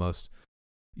is one of the most,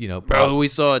 Bro, we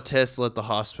saw a Tesla at the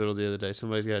hospital the other day.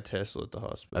 Somebody's got a Tesla at the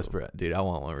hospital. Dude, I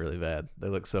want one really bad. They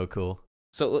look so cool.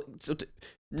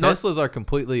 Teslas are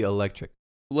completely electric.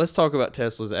 Let's talk about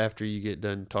Teslas after you get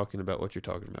done talking about what you're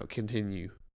talking about.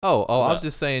 Continue. I was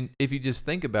just saying, if you just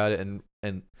think about it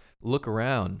and look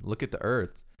around, look at the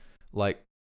earth, like,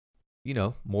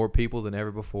 more people than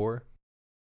ever before.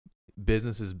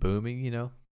 Business is booming,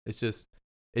 It's just,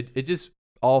 it just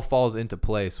all falls into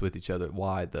place with each other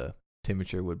why the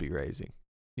temperature would be raising.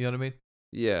 You know what I mean?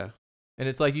 Yeah. And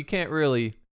it's like you can't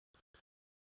really,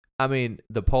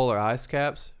 the polar ice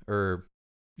caps are,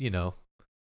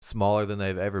 smaller than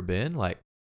they've ever been. Like,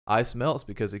 ice melts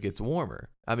because it gets warmer.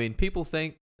 People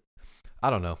think, I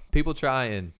don't know, people try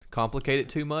and complicate it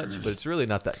too much, but it's really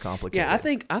not that complicated. Yeah,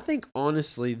 I think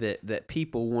honestly that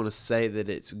people want to say that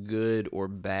it's good or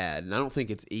bad, and I don't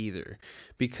think it's either.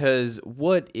 Because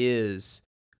what is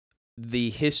the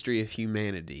history of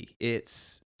humanity?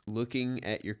 It's looking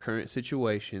at your current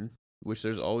situation, which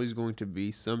there's always going to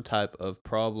be some type of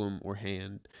problem or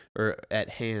at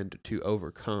hand to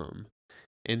overcome.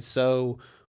 And so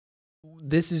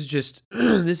this is just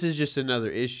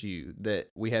another issue that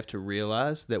we have to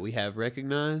realize, that we have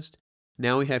recognized.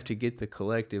 Now we have to get the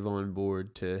collective on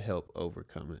board to help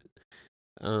overcome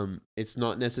it. It's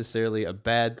not necessarily a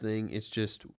bad thing. It's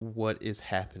just what is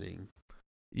happening.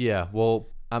 Yeah, well,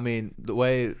 the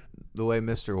way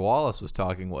Mr. Wallace was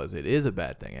talking it is a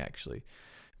bad thing, actually,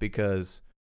 because,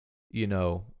 you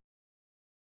know,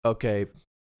 okay,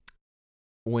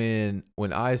 when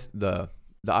ice the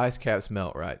ice caps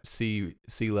melt, right? Sea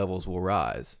levels will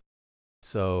rise.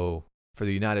 So for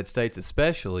the United States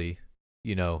especially,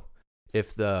 you know,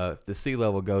 if the sea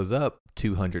level goes up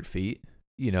 200 feet,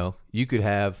 you know, you could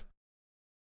have,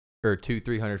 or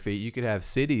 300 feet, you could have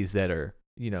cities that are,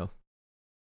 you know,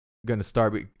 going to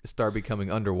start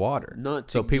becoming underwater. Not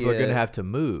to So people are going to get- have to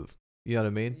move. You know what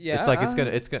I mean? Yeah, It's like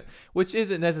it's gonna, which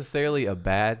isn't necessarily a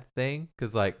bad thing,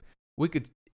 because like we could,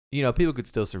 you know, people could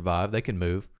still survive. They can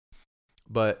move,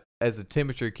 but as the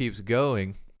temperature keeps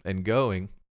going and going,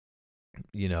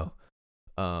 you know,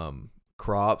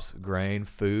 crops, grain,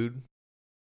 food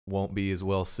won't be as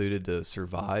well suited to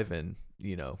survive and,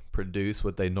 you know, produce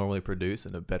what they normally produce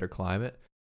in a better climate.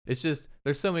 It's just,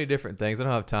 there's so many different things. I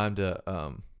don't have time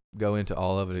to go into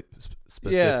all of it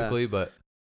specifically, but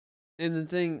And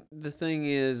the thing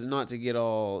is, not to get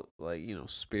all like, you know,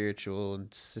 spiritual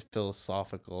and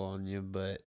philosophical on you,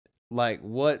 but like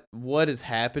what is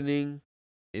happening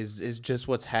is just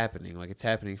what's happening. Like, it's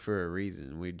happening for a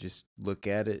reason. We just look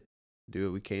at it, do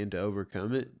what we can to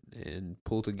overcome it, and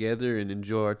pull together and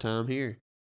enjoy our time here.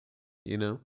 You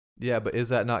know? yeah, but is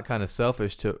that not kind of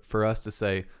selfish for us to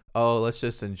say, oh, let's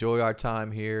just enjoy our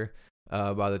time here?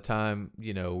 By the time,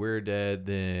 you know, we're dead,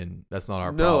 then that's not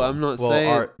our problem. No, I'm not well, saying-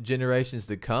 our generations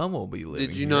to come will be living.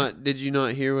 Did you here. Did you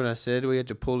not hear what I said? We have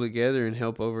to pull together and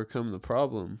help overcome the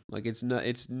problem. Like, it's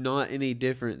not any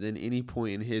different than any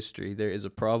point in history. There is a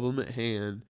problem at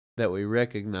hand that we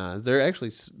recognize. There are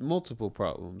actually multiple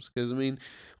problems, because I mean,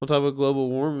 on top of global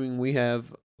warming, we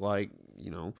have, like,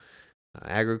 you know,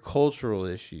 agricultural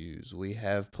issues, we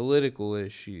have political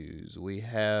issues, we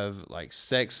have like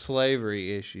sex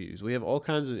slavery issues, we have all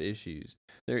kinds of issues.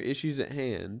 There are issues at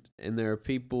hand, and there are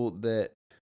people that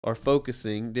are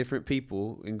focusing, different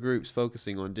people and groups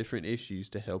focusing on different issues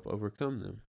to help overcome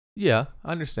them. Yeah,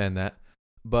 I understand that,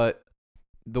 but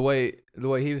the way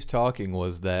he was talking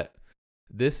was that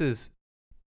this is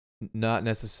not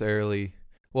necessarily,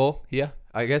 well, yeah,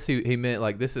 I guess he meant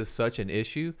like this is such an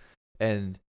issue,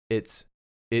 and it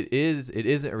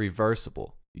isn't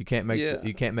reversible. You can't make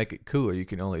you can't make it cooler. You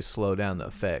can only slow down the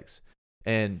effects,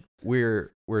 and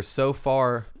we're so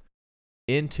far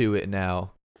into it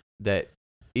now that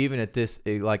even at this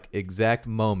like exact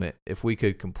moment, if we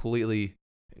could completely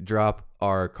drop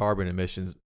our carbon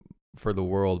emissions for the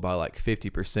world by like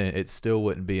 50%, it still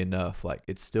wouldn't be enough. Like,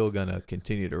 it's still gonna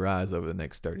continue to rise over the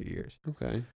next 30 years.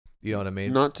 Okay. You know what I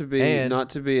mean? Not to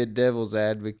be a devil's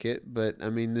advocate, but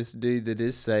I mean, this dude that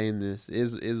is saying this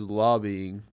is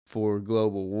lobbying for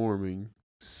global warming.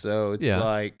 So it's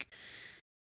like,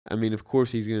 I mean, of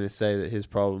course he's going to say that his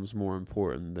problem's more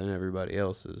important than everybody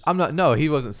else's. No, he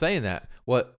wasn't saying that.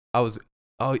 Okay, I remember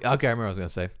what I was going to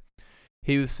say.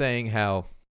 He was saying how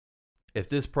if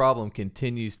this problem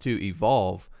continues to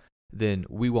evolve, then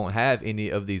we won't have any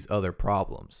of these other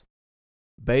problems.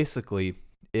 Basically,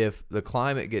 if the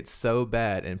climate gets so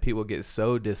bad and people get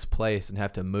so displaced and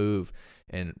have to move,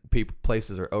 and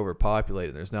places are overpopulated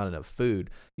and there's not enough food,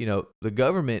 you know, the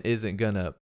government it's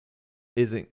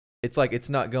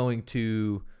not going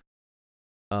to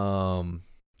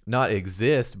not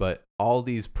exist, but all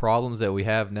these problems that we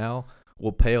have now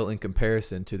will pale in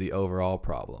comparison to the overall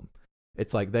problem.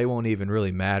 It's like they won't even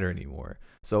really matter anymore.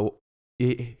 So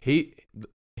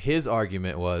his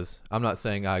argument was, I'm not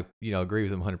saying I, you know, agree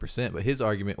with him 100%, but his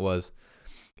argument was,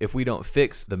 if we don't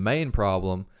fix the main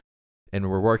problem and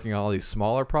we're working on all these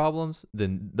smaller problems,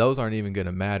 then those aren't even going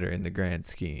to matter in the grand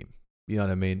scheme. You know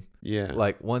what I mean? Yeah.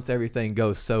 Like, once everything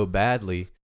goes so badly,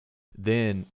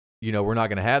 then, you know, we're not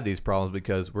going to have these problems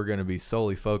because we're going to be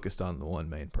solely focused on the one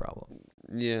main problem.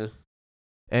 Yeah.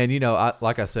 And, you know,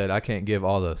 like I said, I can't give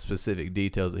all the specific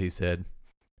details that he said.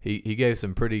 He gave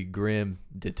some pretty grim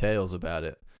details about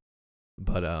it.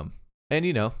 But and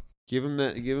you know, give him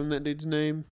that dude's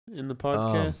name in the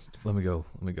podcast. Let me go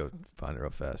find it real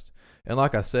fast. And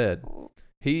like I said,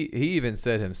 he even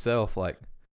said himself, like,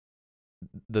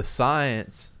 the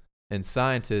science and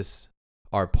scientists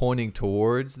are pointing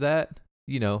towards that,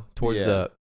 you know, towards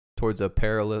a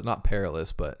perilous, not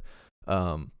perilous, but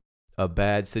a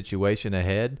bad situation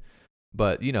ahead.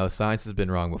 But, you know, science has been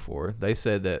wrong before. They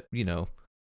said that, you know,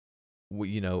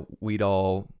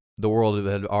 the world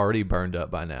had already burned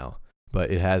up by now, but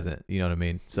it hasn't. You know what I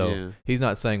mean? So he's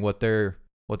not saying what the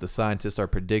scientists are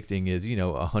predicting is, you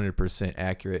know, 100%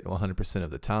 accurate 100%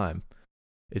 of the time.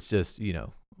 It's just, you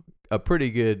know, a pretty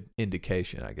good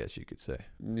indication, I guess you could say.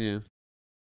 Yeah.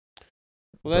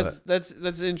 Well,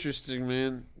 that's interesting,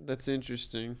 man. That's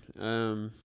interesting.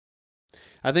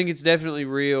 I think it's definitely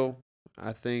real.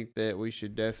 I think that we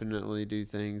should definitely do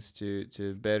things to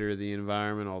better the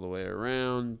environment all the way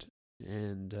around.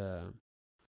 And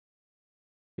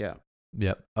yeah,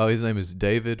 Yep. Oh, his name is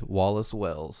David Wallace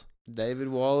Wells David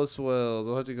Wallace Wells.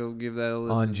 I'll have to go give that a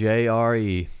listen. on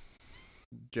JRE,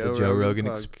 the Joe Rogan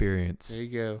podcast. Experience. There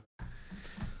you go.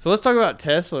 So let's talk about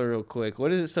Tesla real quick.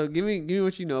 What is it? So give me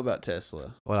what you know about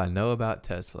Tesla. What I know about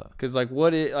Tesla. Because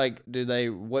what do they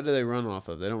run off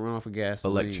of? They don't run off of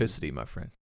gasoline. Electricity, my friend.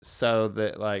 So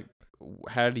that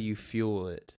how do you fuel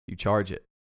it? You charge it.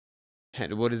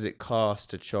 What does it cost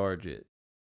to charge it?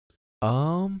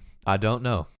 I don't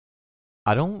know.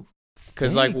 I don't.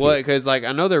 Because think what? it- Because I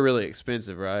know they're really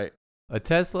expensive, right? A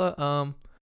Tesla,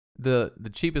 the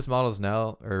cheapest models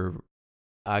now are,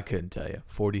 I couldn't tell you,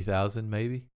 40,000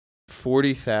 maybe.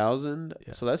 40,000.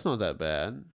 Yeah. So that's not that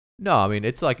bad. No, I mean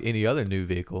it's like any other new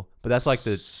vehicle, but that's like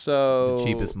the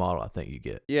cheapest model I think you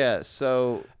get. Yeah.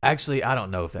 So Actually, I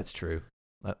don't know if that's true.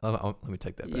 Let me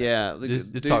take that back. yeah.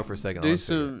 Just talk for a second.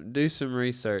 I'll Do some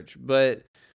research, but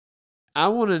I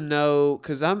want to know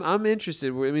because I'm interested.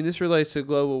 I mean, this relates to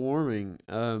global warming.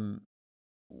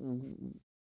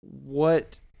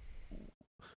 What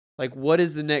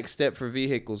is the next step for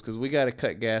vehicles? Because we got to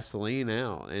cut gasoline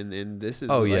out, and this is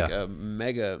a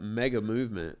mega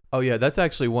movement. Oh yeah, that's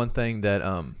actually one thing that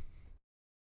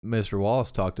Mr.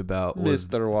 Wallace talked about was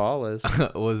Mr. Wallace.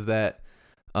 was that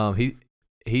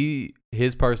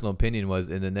his personal opinion was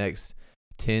in the next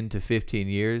 10 to 15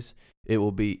 years it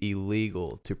will be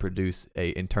illegal to produce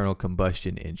a internal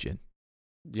combustion engine.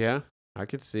 Yeah, I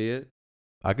could see it.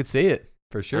 I could see it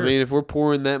for sure. I mean, if we're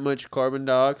pouring that much carbon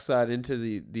dioxide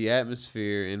into the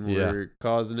atmosphere and we're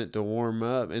causing it to warm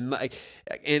up, and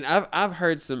I've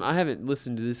heard some. I haven't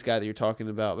listened to this guy that you're talking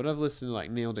about, but I've listened to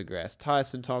Neil deGrasse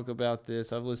Tyson talk about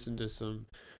this. I've listened to some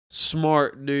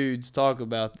smart dudes talk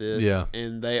about this. Yeah.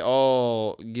 And they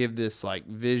all give this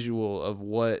visual of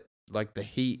what the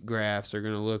heat graphs are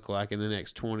going to look like in the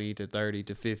next 20 to 30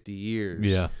 to 50 years.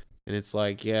 Yeah. And it's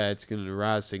it's going to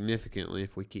rise significantly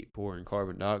if we keep pouring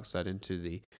carbon dioxide into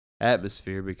the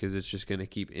atmosphere, because it's just going to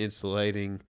keep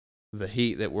insulating the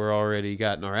heat that we're already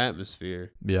got in our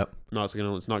atmosphere. Yep.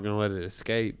 It's not going to let it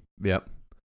escape. Yep.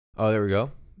 Oh, there we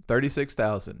go.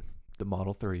 36,000. The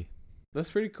Model 3.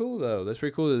 That's pretty cool, though. That's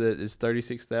pretty cool that it's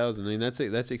 36,000. I mean,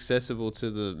 that's accessible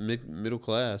to the middle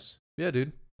class. Yeah,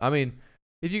 dude. I mean,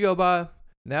 if you go buy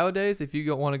nowadays, if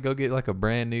you want to go get a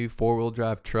brand new 4-wheel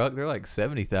drive truck, they're like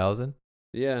 70,000.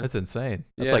 Yeah. That's insane.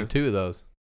 That's Yeah. like 2 of those.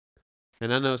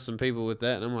 And I know some people with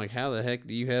that, and I'm like, how the heck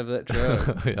do you have that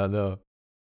truck? Yeah, I know.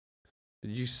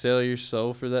 Did you sell your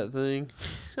soul for that thing?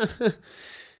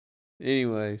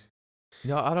 Anyways.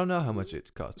 No, I don't know how much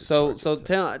it costs. So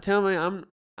tell me,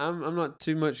 I'm not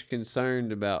too much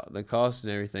concerned about the cost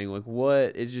and everything.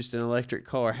 What is just an electric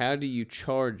car? How do you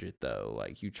charge it though?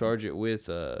 You charge it with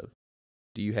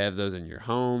do you have those in your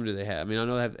home? Do they have? I mean, I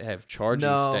know they have charging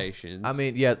stations. I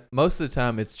mean, yeah, most of the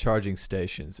time it's charging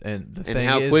stations, and the thing is,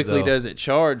 how quickly does it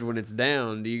charge when it's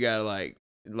down? Do you gotta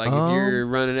if you're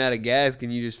running out of gas,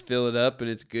 can you just fill it up and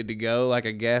it's good to go like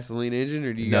a gasoline engine,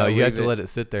 or do you? No, you have to let it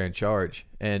sit there and charge.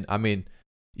 And I mean,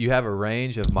 you have a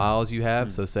range of miles you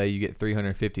have. So say you get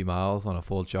 350 miles on a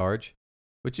full charge,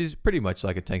 which is pretty much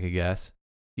like a tank of gas.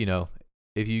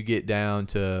 If you get down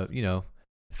to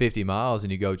 50 miles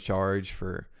and you go charge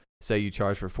for, say you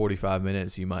charge for 45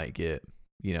 minutes, you might get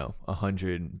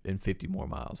 150 more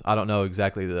miles. I don't know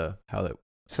exactly how that.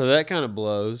 So that kind of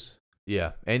blows.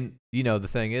 Yeah, and the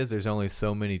thing is, there's only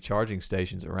so many charging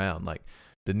stations around. Like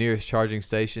the nearest charging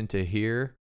station to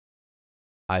here,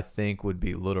 I think, would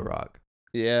be Little Rock.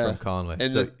 Yeah, from Conway.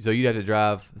 And so you'd have to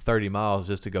drive 30 miles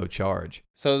just to go charge.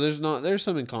 So there's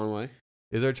some in Conway.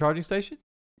 Is there a charging station?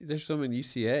 There's some in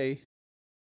UCA. You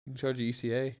can charge at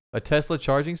UCA. A Tesla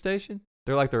charging station?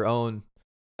 They're like their own.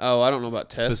 Oh, I don't know about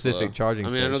Tesla. Specific charging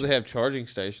station. I know they have charging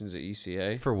stations at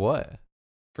UCA. For what?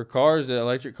 For cars,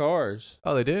 electric cars.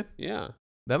 Oh, they do? Yeah.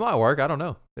 That might work. I don't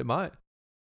know. It might.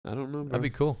 I don't know, bro. That'd be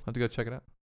cool. I have to go check it out.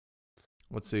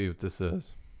 Let's see what this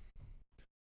is.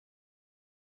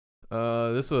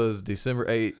 This was December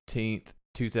 18th,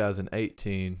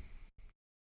 2018.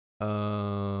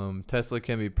 Tesla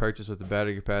can be purchased with a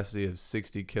battery capacity of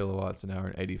 60 kilowatts an hour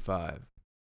and 85.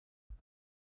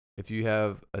 If you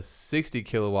have a 60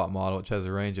 kilowatt model, which has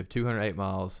a range of 208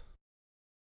 miles,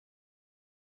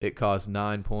 it costs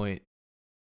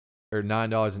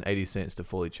 $9.80 to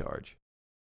fully charge.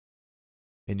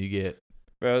 And you get,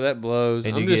 bro, that blows.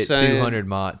 and I'm you just get saying,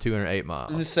 208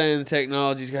 miles. I'm just saying the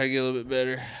technology's got to get a little bit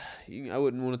better. I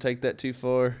wouldn't want to take that too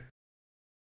far.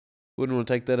 Wouldn't want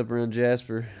to take that up around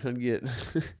Jasper. I'd get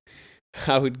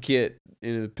I would get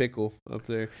in a pickle up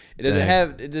there.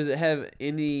 Dang. Does it have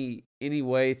any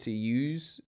way to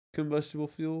use combustible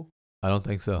fuel? I don't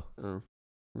think so. Oh,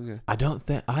 okay. I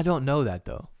don't know that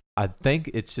though. I think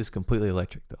it's just completely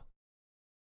electric though.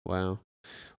 Wow.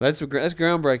 That's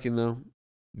groundbreaking though.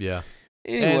 Yeah.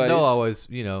 And Anyways, they'll always,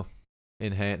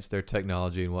 enhance their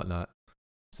technology and whatnot.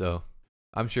 So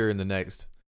I'm sure in the next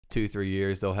 2-3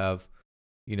 years they'll have,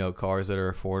 cars that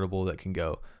are affordable that can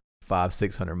go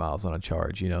 500-600 miles on a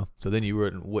charge, So then you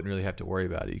wouldn't really have to worry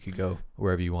about it. You could go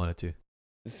wherever you wanted to.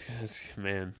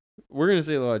 man, we're gonna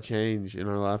see a lot of change in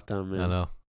our lifetime, man. I know.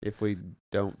 If we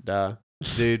don't die.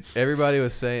 Dude, everybody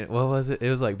was saying, what was it? It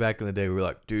was like back in the day, we were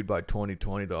like, dude, by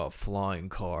 2020, they'll have flying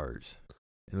cars.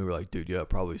 And we were like, dude, yeah,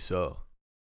 probably so.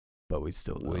 But we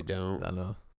still don't. We don't. I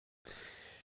know.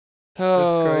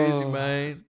 Oh, It's crazy,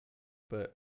 man.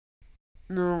 But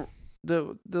no,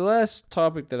 the last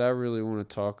topic that I really want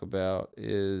to talk about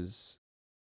is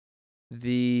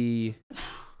the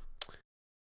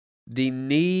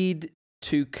need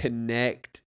to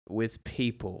connect with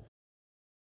people.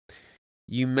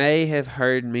 You may have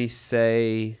heard me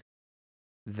say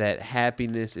that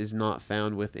happiness is not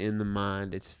found within the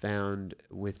mind, it's found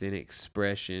within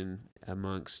expression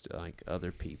amongst like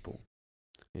other people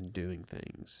and doing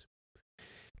things.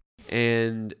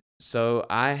 And so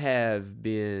I have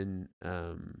been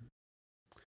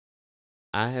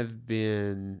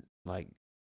like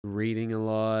reading a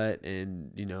lot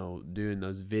and doing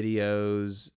those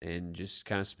videos and just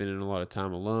kind of spending a lot of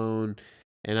time alone.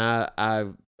 And I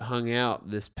hung out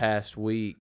this past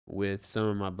week with some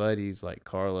of my buddies like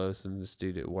Carlos and this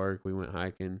dude at work. We went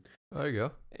hiking. there you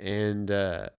go. And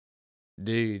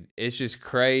dude, it's just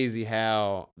crazy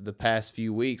how the past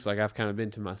few weeks, like I've kind of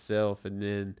been to myself and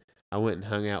then I went and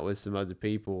hung out with some other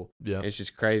people. Yeah. It's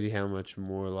just crazy how much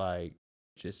more like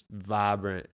just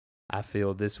vibrant I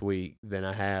feel this week than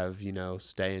I have,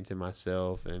 staying to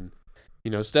myself and,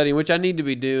 studying, which I need to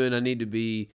be doing.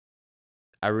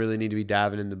 I really need to be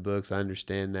diving in the books. I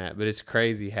understand that. But it's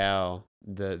crazy how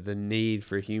the need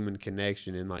for human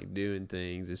connection and like doing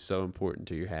things is so important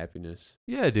to your happiness.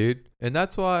 Yeah, dude. And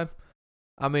that's why,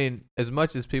 I mean, as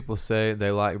much as people say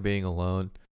they like being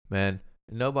alone, man,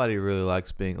 nobody really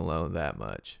likes being alone that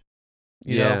much.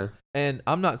 You know? And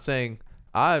I'm not saying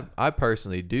I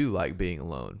personally do like being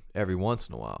alone every once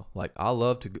in a while. Like I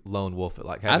love to lone wolf it.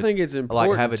 Like I think it's important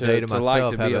like have a day to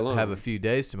myself, like have a few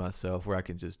days to myself where I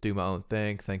can just do my own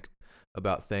thing, think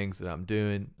about things that I'm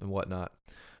doing and whatnot.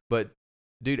 But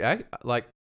dude,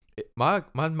 my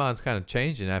mind's kind of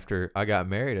changing after I got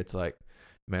married. It's like,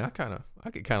 man, I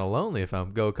get kind of lonely if I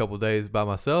go a couple days by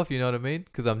myself. You know what I mean?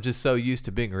 Because I'm just so used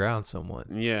to being around someone.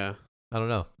 Yeah. I don't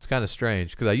know. It's kind of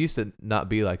strange because I used to not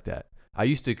be like that. I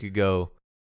used to could go.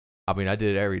 I mean, I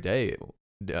did it every day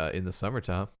in the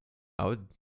summertime. I would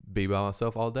be by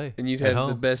myself all day. And you'd have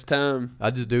the best time. I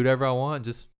just do whatever I want,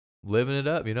 just living it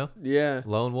up, Yeah.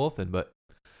 lone wolfing. But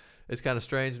it's kind of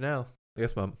strange now. I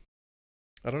guess I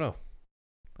don't know.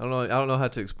 I don't know how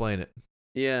to explain it.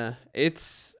 Yeah,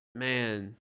 it's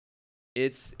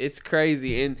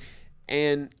crazy.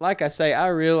 And like I say, I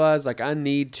realize like I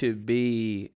need to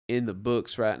be in the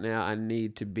books right now. I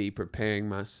need to be preparing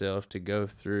myself to go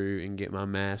through and get my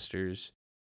master's.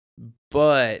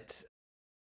 But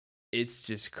it's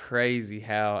just crazy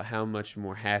how much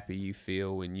more happy you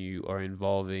feel when you are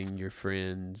involving your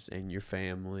friends and your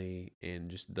family and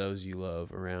just those you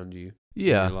love around you in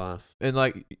your life. And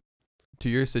like to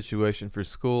your situation for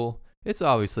school, it's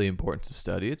obviously important to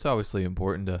study. It's obviously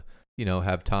important to,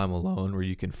 have time alone where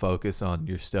you can focus on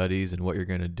your studies and what you're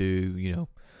going to do,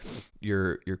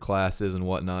 your classes and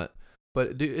whatnot.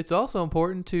 But dude, it's also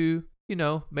important to,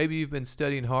 maybe you've been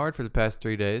studying hard for the past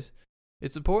 3 days.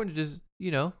 It's important to just,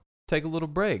 take a little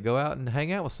break, go out and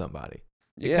hang out with somebody.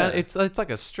 It's like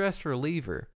a stress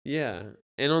reliever. Yeah.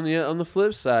 And on the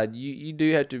flip side, you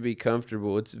do have to be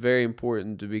comfortable. It's very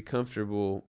important to be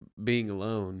comfortable being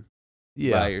alone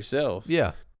by yourself.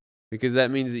 Yeah. Because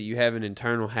that means that you have an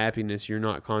internal happiness. You're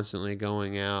not constantly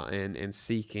going out and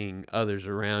seeking others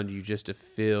around you just to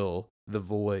fill the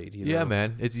void. Yeah,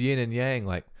 man. It's yin and yang.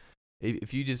 Like,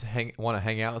 if you just want to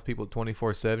hang out with people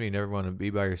 24/7, you never want to be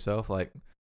by yourself. Like,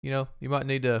 you might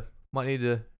need to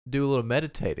do a little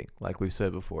meditating, like we've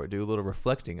said before. Do a little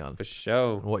reflecting on for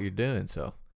sure on what you're doing.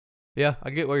 So, yeah, I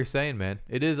get what you're saying, man.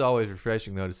 It is always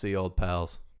refreshing though to see old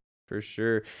pals. For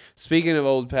sure. Speaking of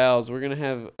old pals, we're gonna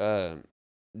have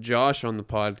Josh on the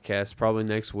podcast probably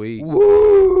next week.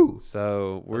 Woo!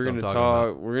 So we're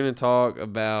gonna talk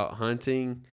about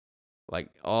hunting, like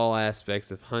all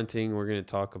aspects of hunting. We're gonna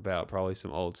talk about probably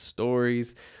some old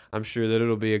stories. I'm sure that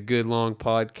it'll be a good long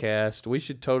podcast. We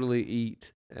should totally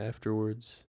eat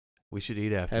afterwards. We should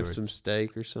eat Have afterwards. some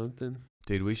steak or something.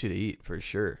 Dude, we should eat for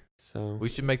sure. So We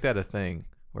should make that a thing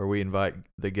where we invite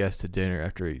the guests to dinner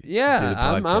after we do yeah, the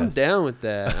I'm podcast. down with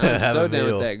that. I'm Have so a down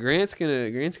meal. with that. Grant's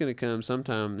gonna come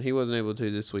sometime. He wasn't able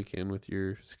to this weekend with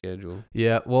your schedule.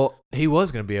 Yeah, well, he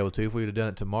was going to be able to if we would have done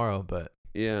it tomorrow, but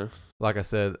Yeah. like I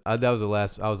said, I was the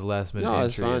last minute No,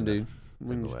 it's entry fine, in the- dude. We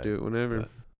can in the just way, do it whenever. but-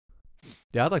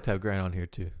 Yeah, I'd like to have Grant on here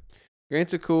too.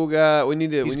 Grant's a cool guy. We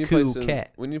need to He's a play cool some.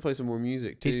 cat. We need to play some more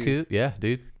music too. He's cool. Yeah,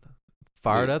 dude.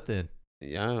 Fire it Yeah. up then.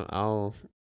 Yeah, I'll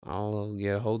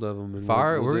get a hold of him and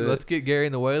Let's get Gary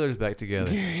and the Whalers back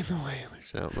together. Gary and the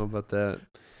Whalers. I don't know about that.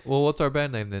 Well, what's our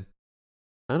band name then?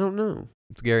 I don't know.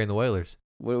 It's Gary and the Whalers.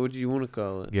 What would you want to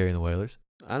call it? Gary and the Whalers.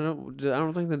 I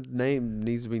don't think the name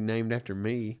needs to be named after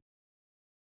me.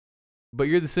 But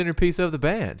you're the centerpiece of the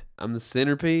band. I'm the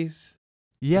centerpiece.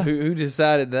 Yeah. Who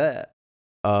decided that?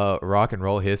 Rock and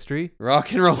roll history.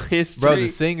 Rock and roll history. Bro, the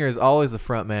singer is always the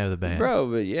front man of the band. Bro,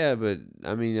 but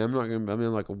I mean, I'm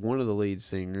like one of the lead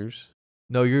singers.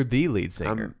 No, you're the lead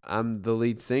singer. I'm the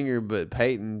lead singer, but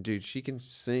Peyton, dude, she can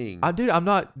sing. I'm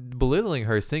not belittling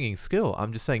her singing skill.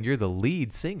 I'm just saying you're the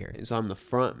lead singer. So I'm the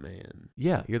front man.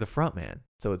 Yeah, you're the front man.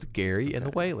 So it's Gary and the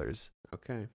Okay. Whalers.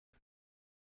 Okay.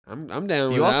 I'm down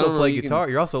with You it. I also don't know, play you guitar.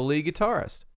 You're also a lead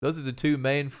guitarist. Those are the two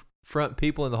main front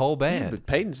people in the whole Yeah, band. but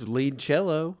Peyton's lead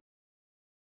cello.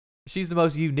 She's the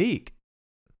most unique,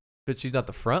 but she's not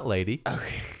the front lady.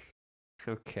 Okay.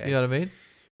 Okay. You know what I mean?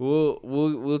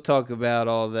 We'll talk about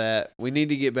all that. We need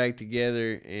to get back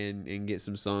together and get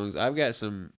some songs. I've got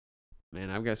some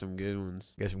good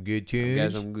ones. Got some good I've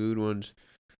tunes. got some good ones.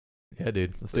 Yeah,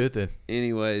 dude. Let's do it then.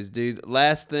 Anyways, dude,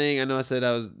 last thing. I know I said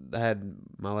I had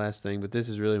my last thing, but this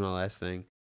is really my last thing.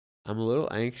 I'm a little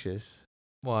anxious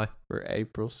Why? for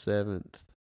April 7th.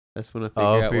 That's when I figure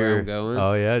out where I'm going.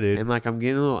 Oh yeah, dude. And like I'm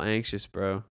getting a little anxious,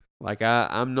 bro. Like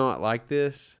I'm not like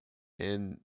this,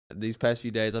 and these past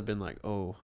few days I've been like,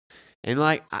 oh, and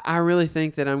like I really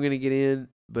think that I'm gonna get in,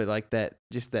 but like that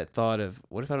thought of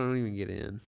what if I don't even get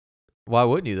in? Why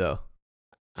wouldn't you though?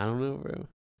 I don't know, bro.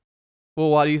 Well,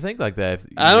 why do you think like that? If you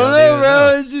I don't even know,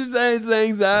 bro. It's just it's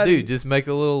anxiety. Dude, just make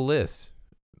a little list.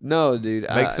 No, dude.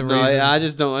 Make some no, reasons. I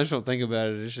just don't think about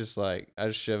it. It's just like I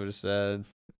just shove it aside.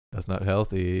 That's not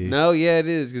healthy. No, yeah, it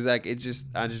is because like I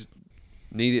just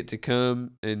need it to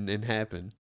come and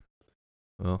happen.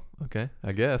 Well, okay.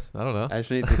 I guess. I don't know. I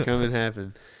just need it to come and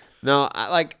happen. No,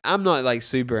 I'm not like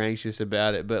super anxious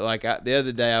about it, but like the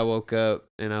other day I woke up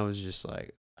and I was just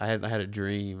like I had a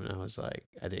dream and I was like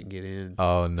I didn't get in.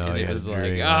 Oh no, and you it had was a like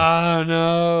dream. oh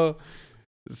no.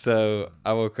 So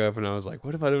I woke up and I was like,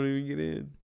 what if I don't even get in?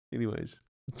 Anyways.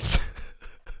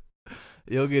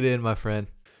 You'll get in, my friend.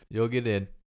 You'll get in.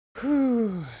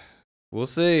 We'll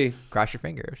see. Cross your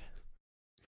fingers.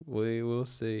 We will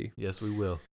see. Yes, we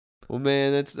will. Well,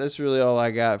 man, that's really all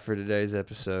I got for today's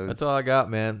episode. That's all I got,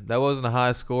 man. That wasn't a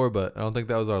high score, but I don't think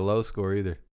that was our low score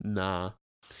either. Nah.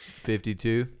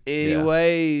 52.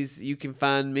 Anyways, you can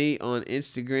find me on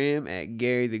Instagram at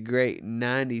Gary the Great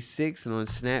 96 and on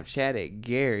Snapchat at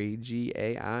Gary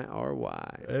Gairy.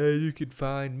 And you can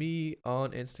find me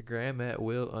on Instagram at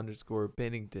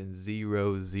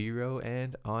Will_Pennington00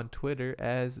 and on Twitter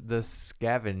as the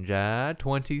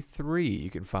Scavenger23. You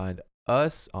can find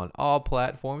us on all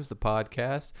platforms, the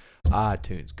podcast,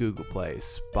 iTunes, Google Play,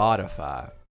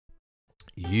 Spotify,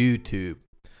 YouTube,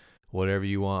 whatever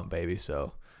you want, baby.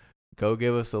 So go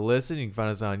give us a listen. You can find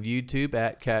us on YouTube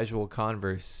at Casual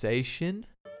Conversation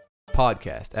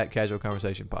Podcast, at Casual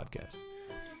Conversation Podcast.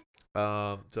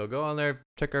 So go on there,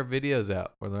 check our videos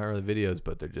out. Well, they're not really videos,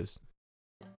 but they're just,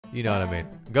 you know what I mean.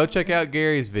 Go check out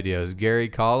Gary's videos. Gary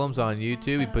Columns on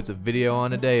YouTube. He puts a video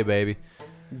on a day, baby.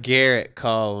 Garrett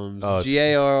Collins. Oh, it's-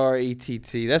 Garrett.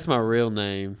 That's my real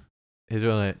name. His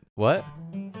real name, what?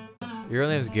 Your real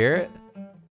name's Garrett?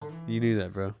 You knew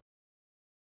that, bro.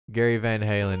 Gary Van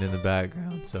Halen in the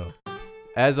background. So,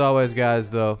 as always, guys,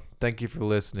 though, thank you for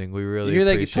listening. We really You hear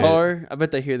that appreciate guitar? it. I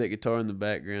bet they hear that guitar in the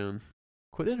background.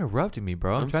 Quit interrupting me,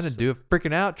 bro. I'm I'm trying to so- do a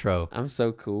freaking outro. I'm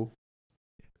so cool.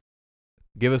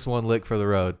 Give us one lick for the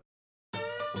road.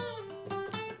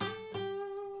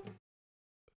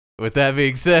 With that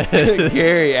being said,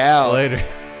 Gary out. later.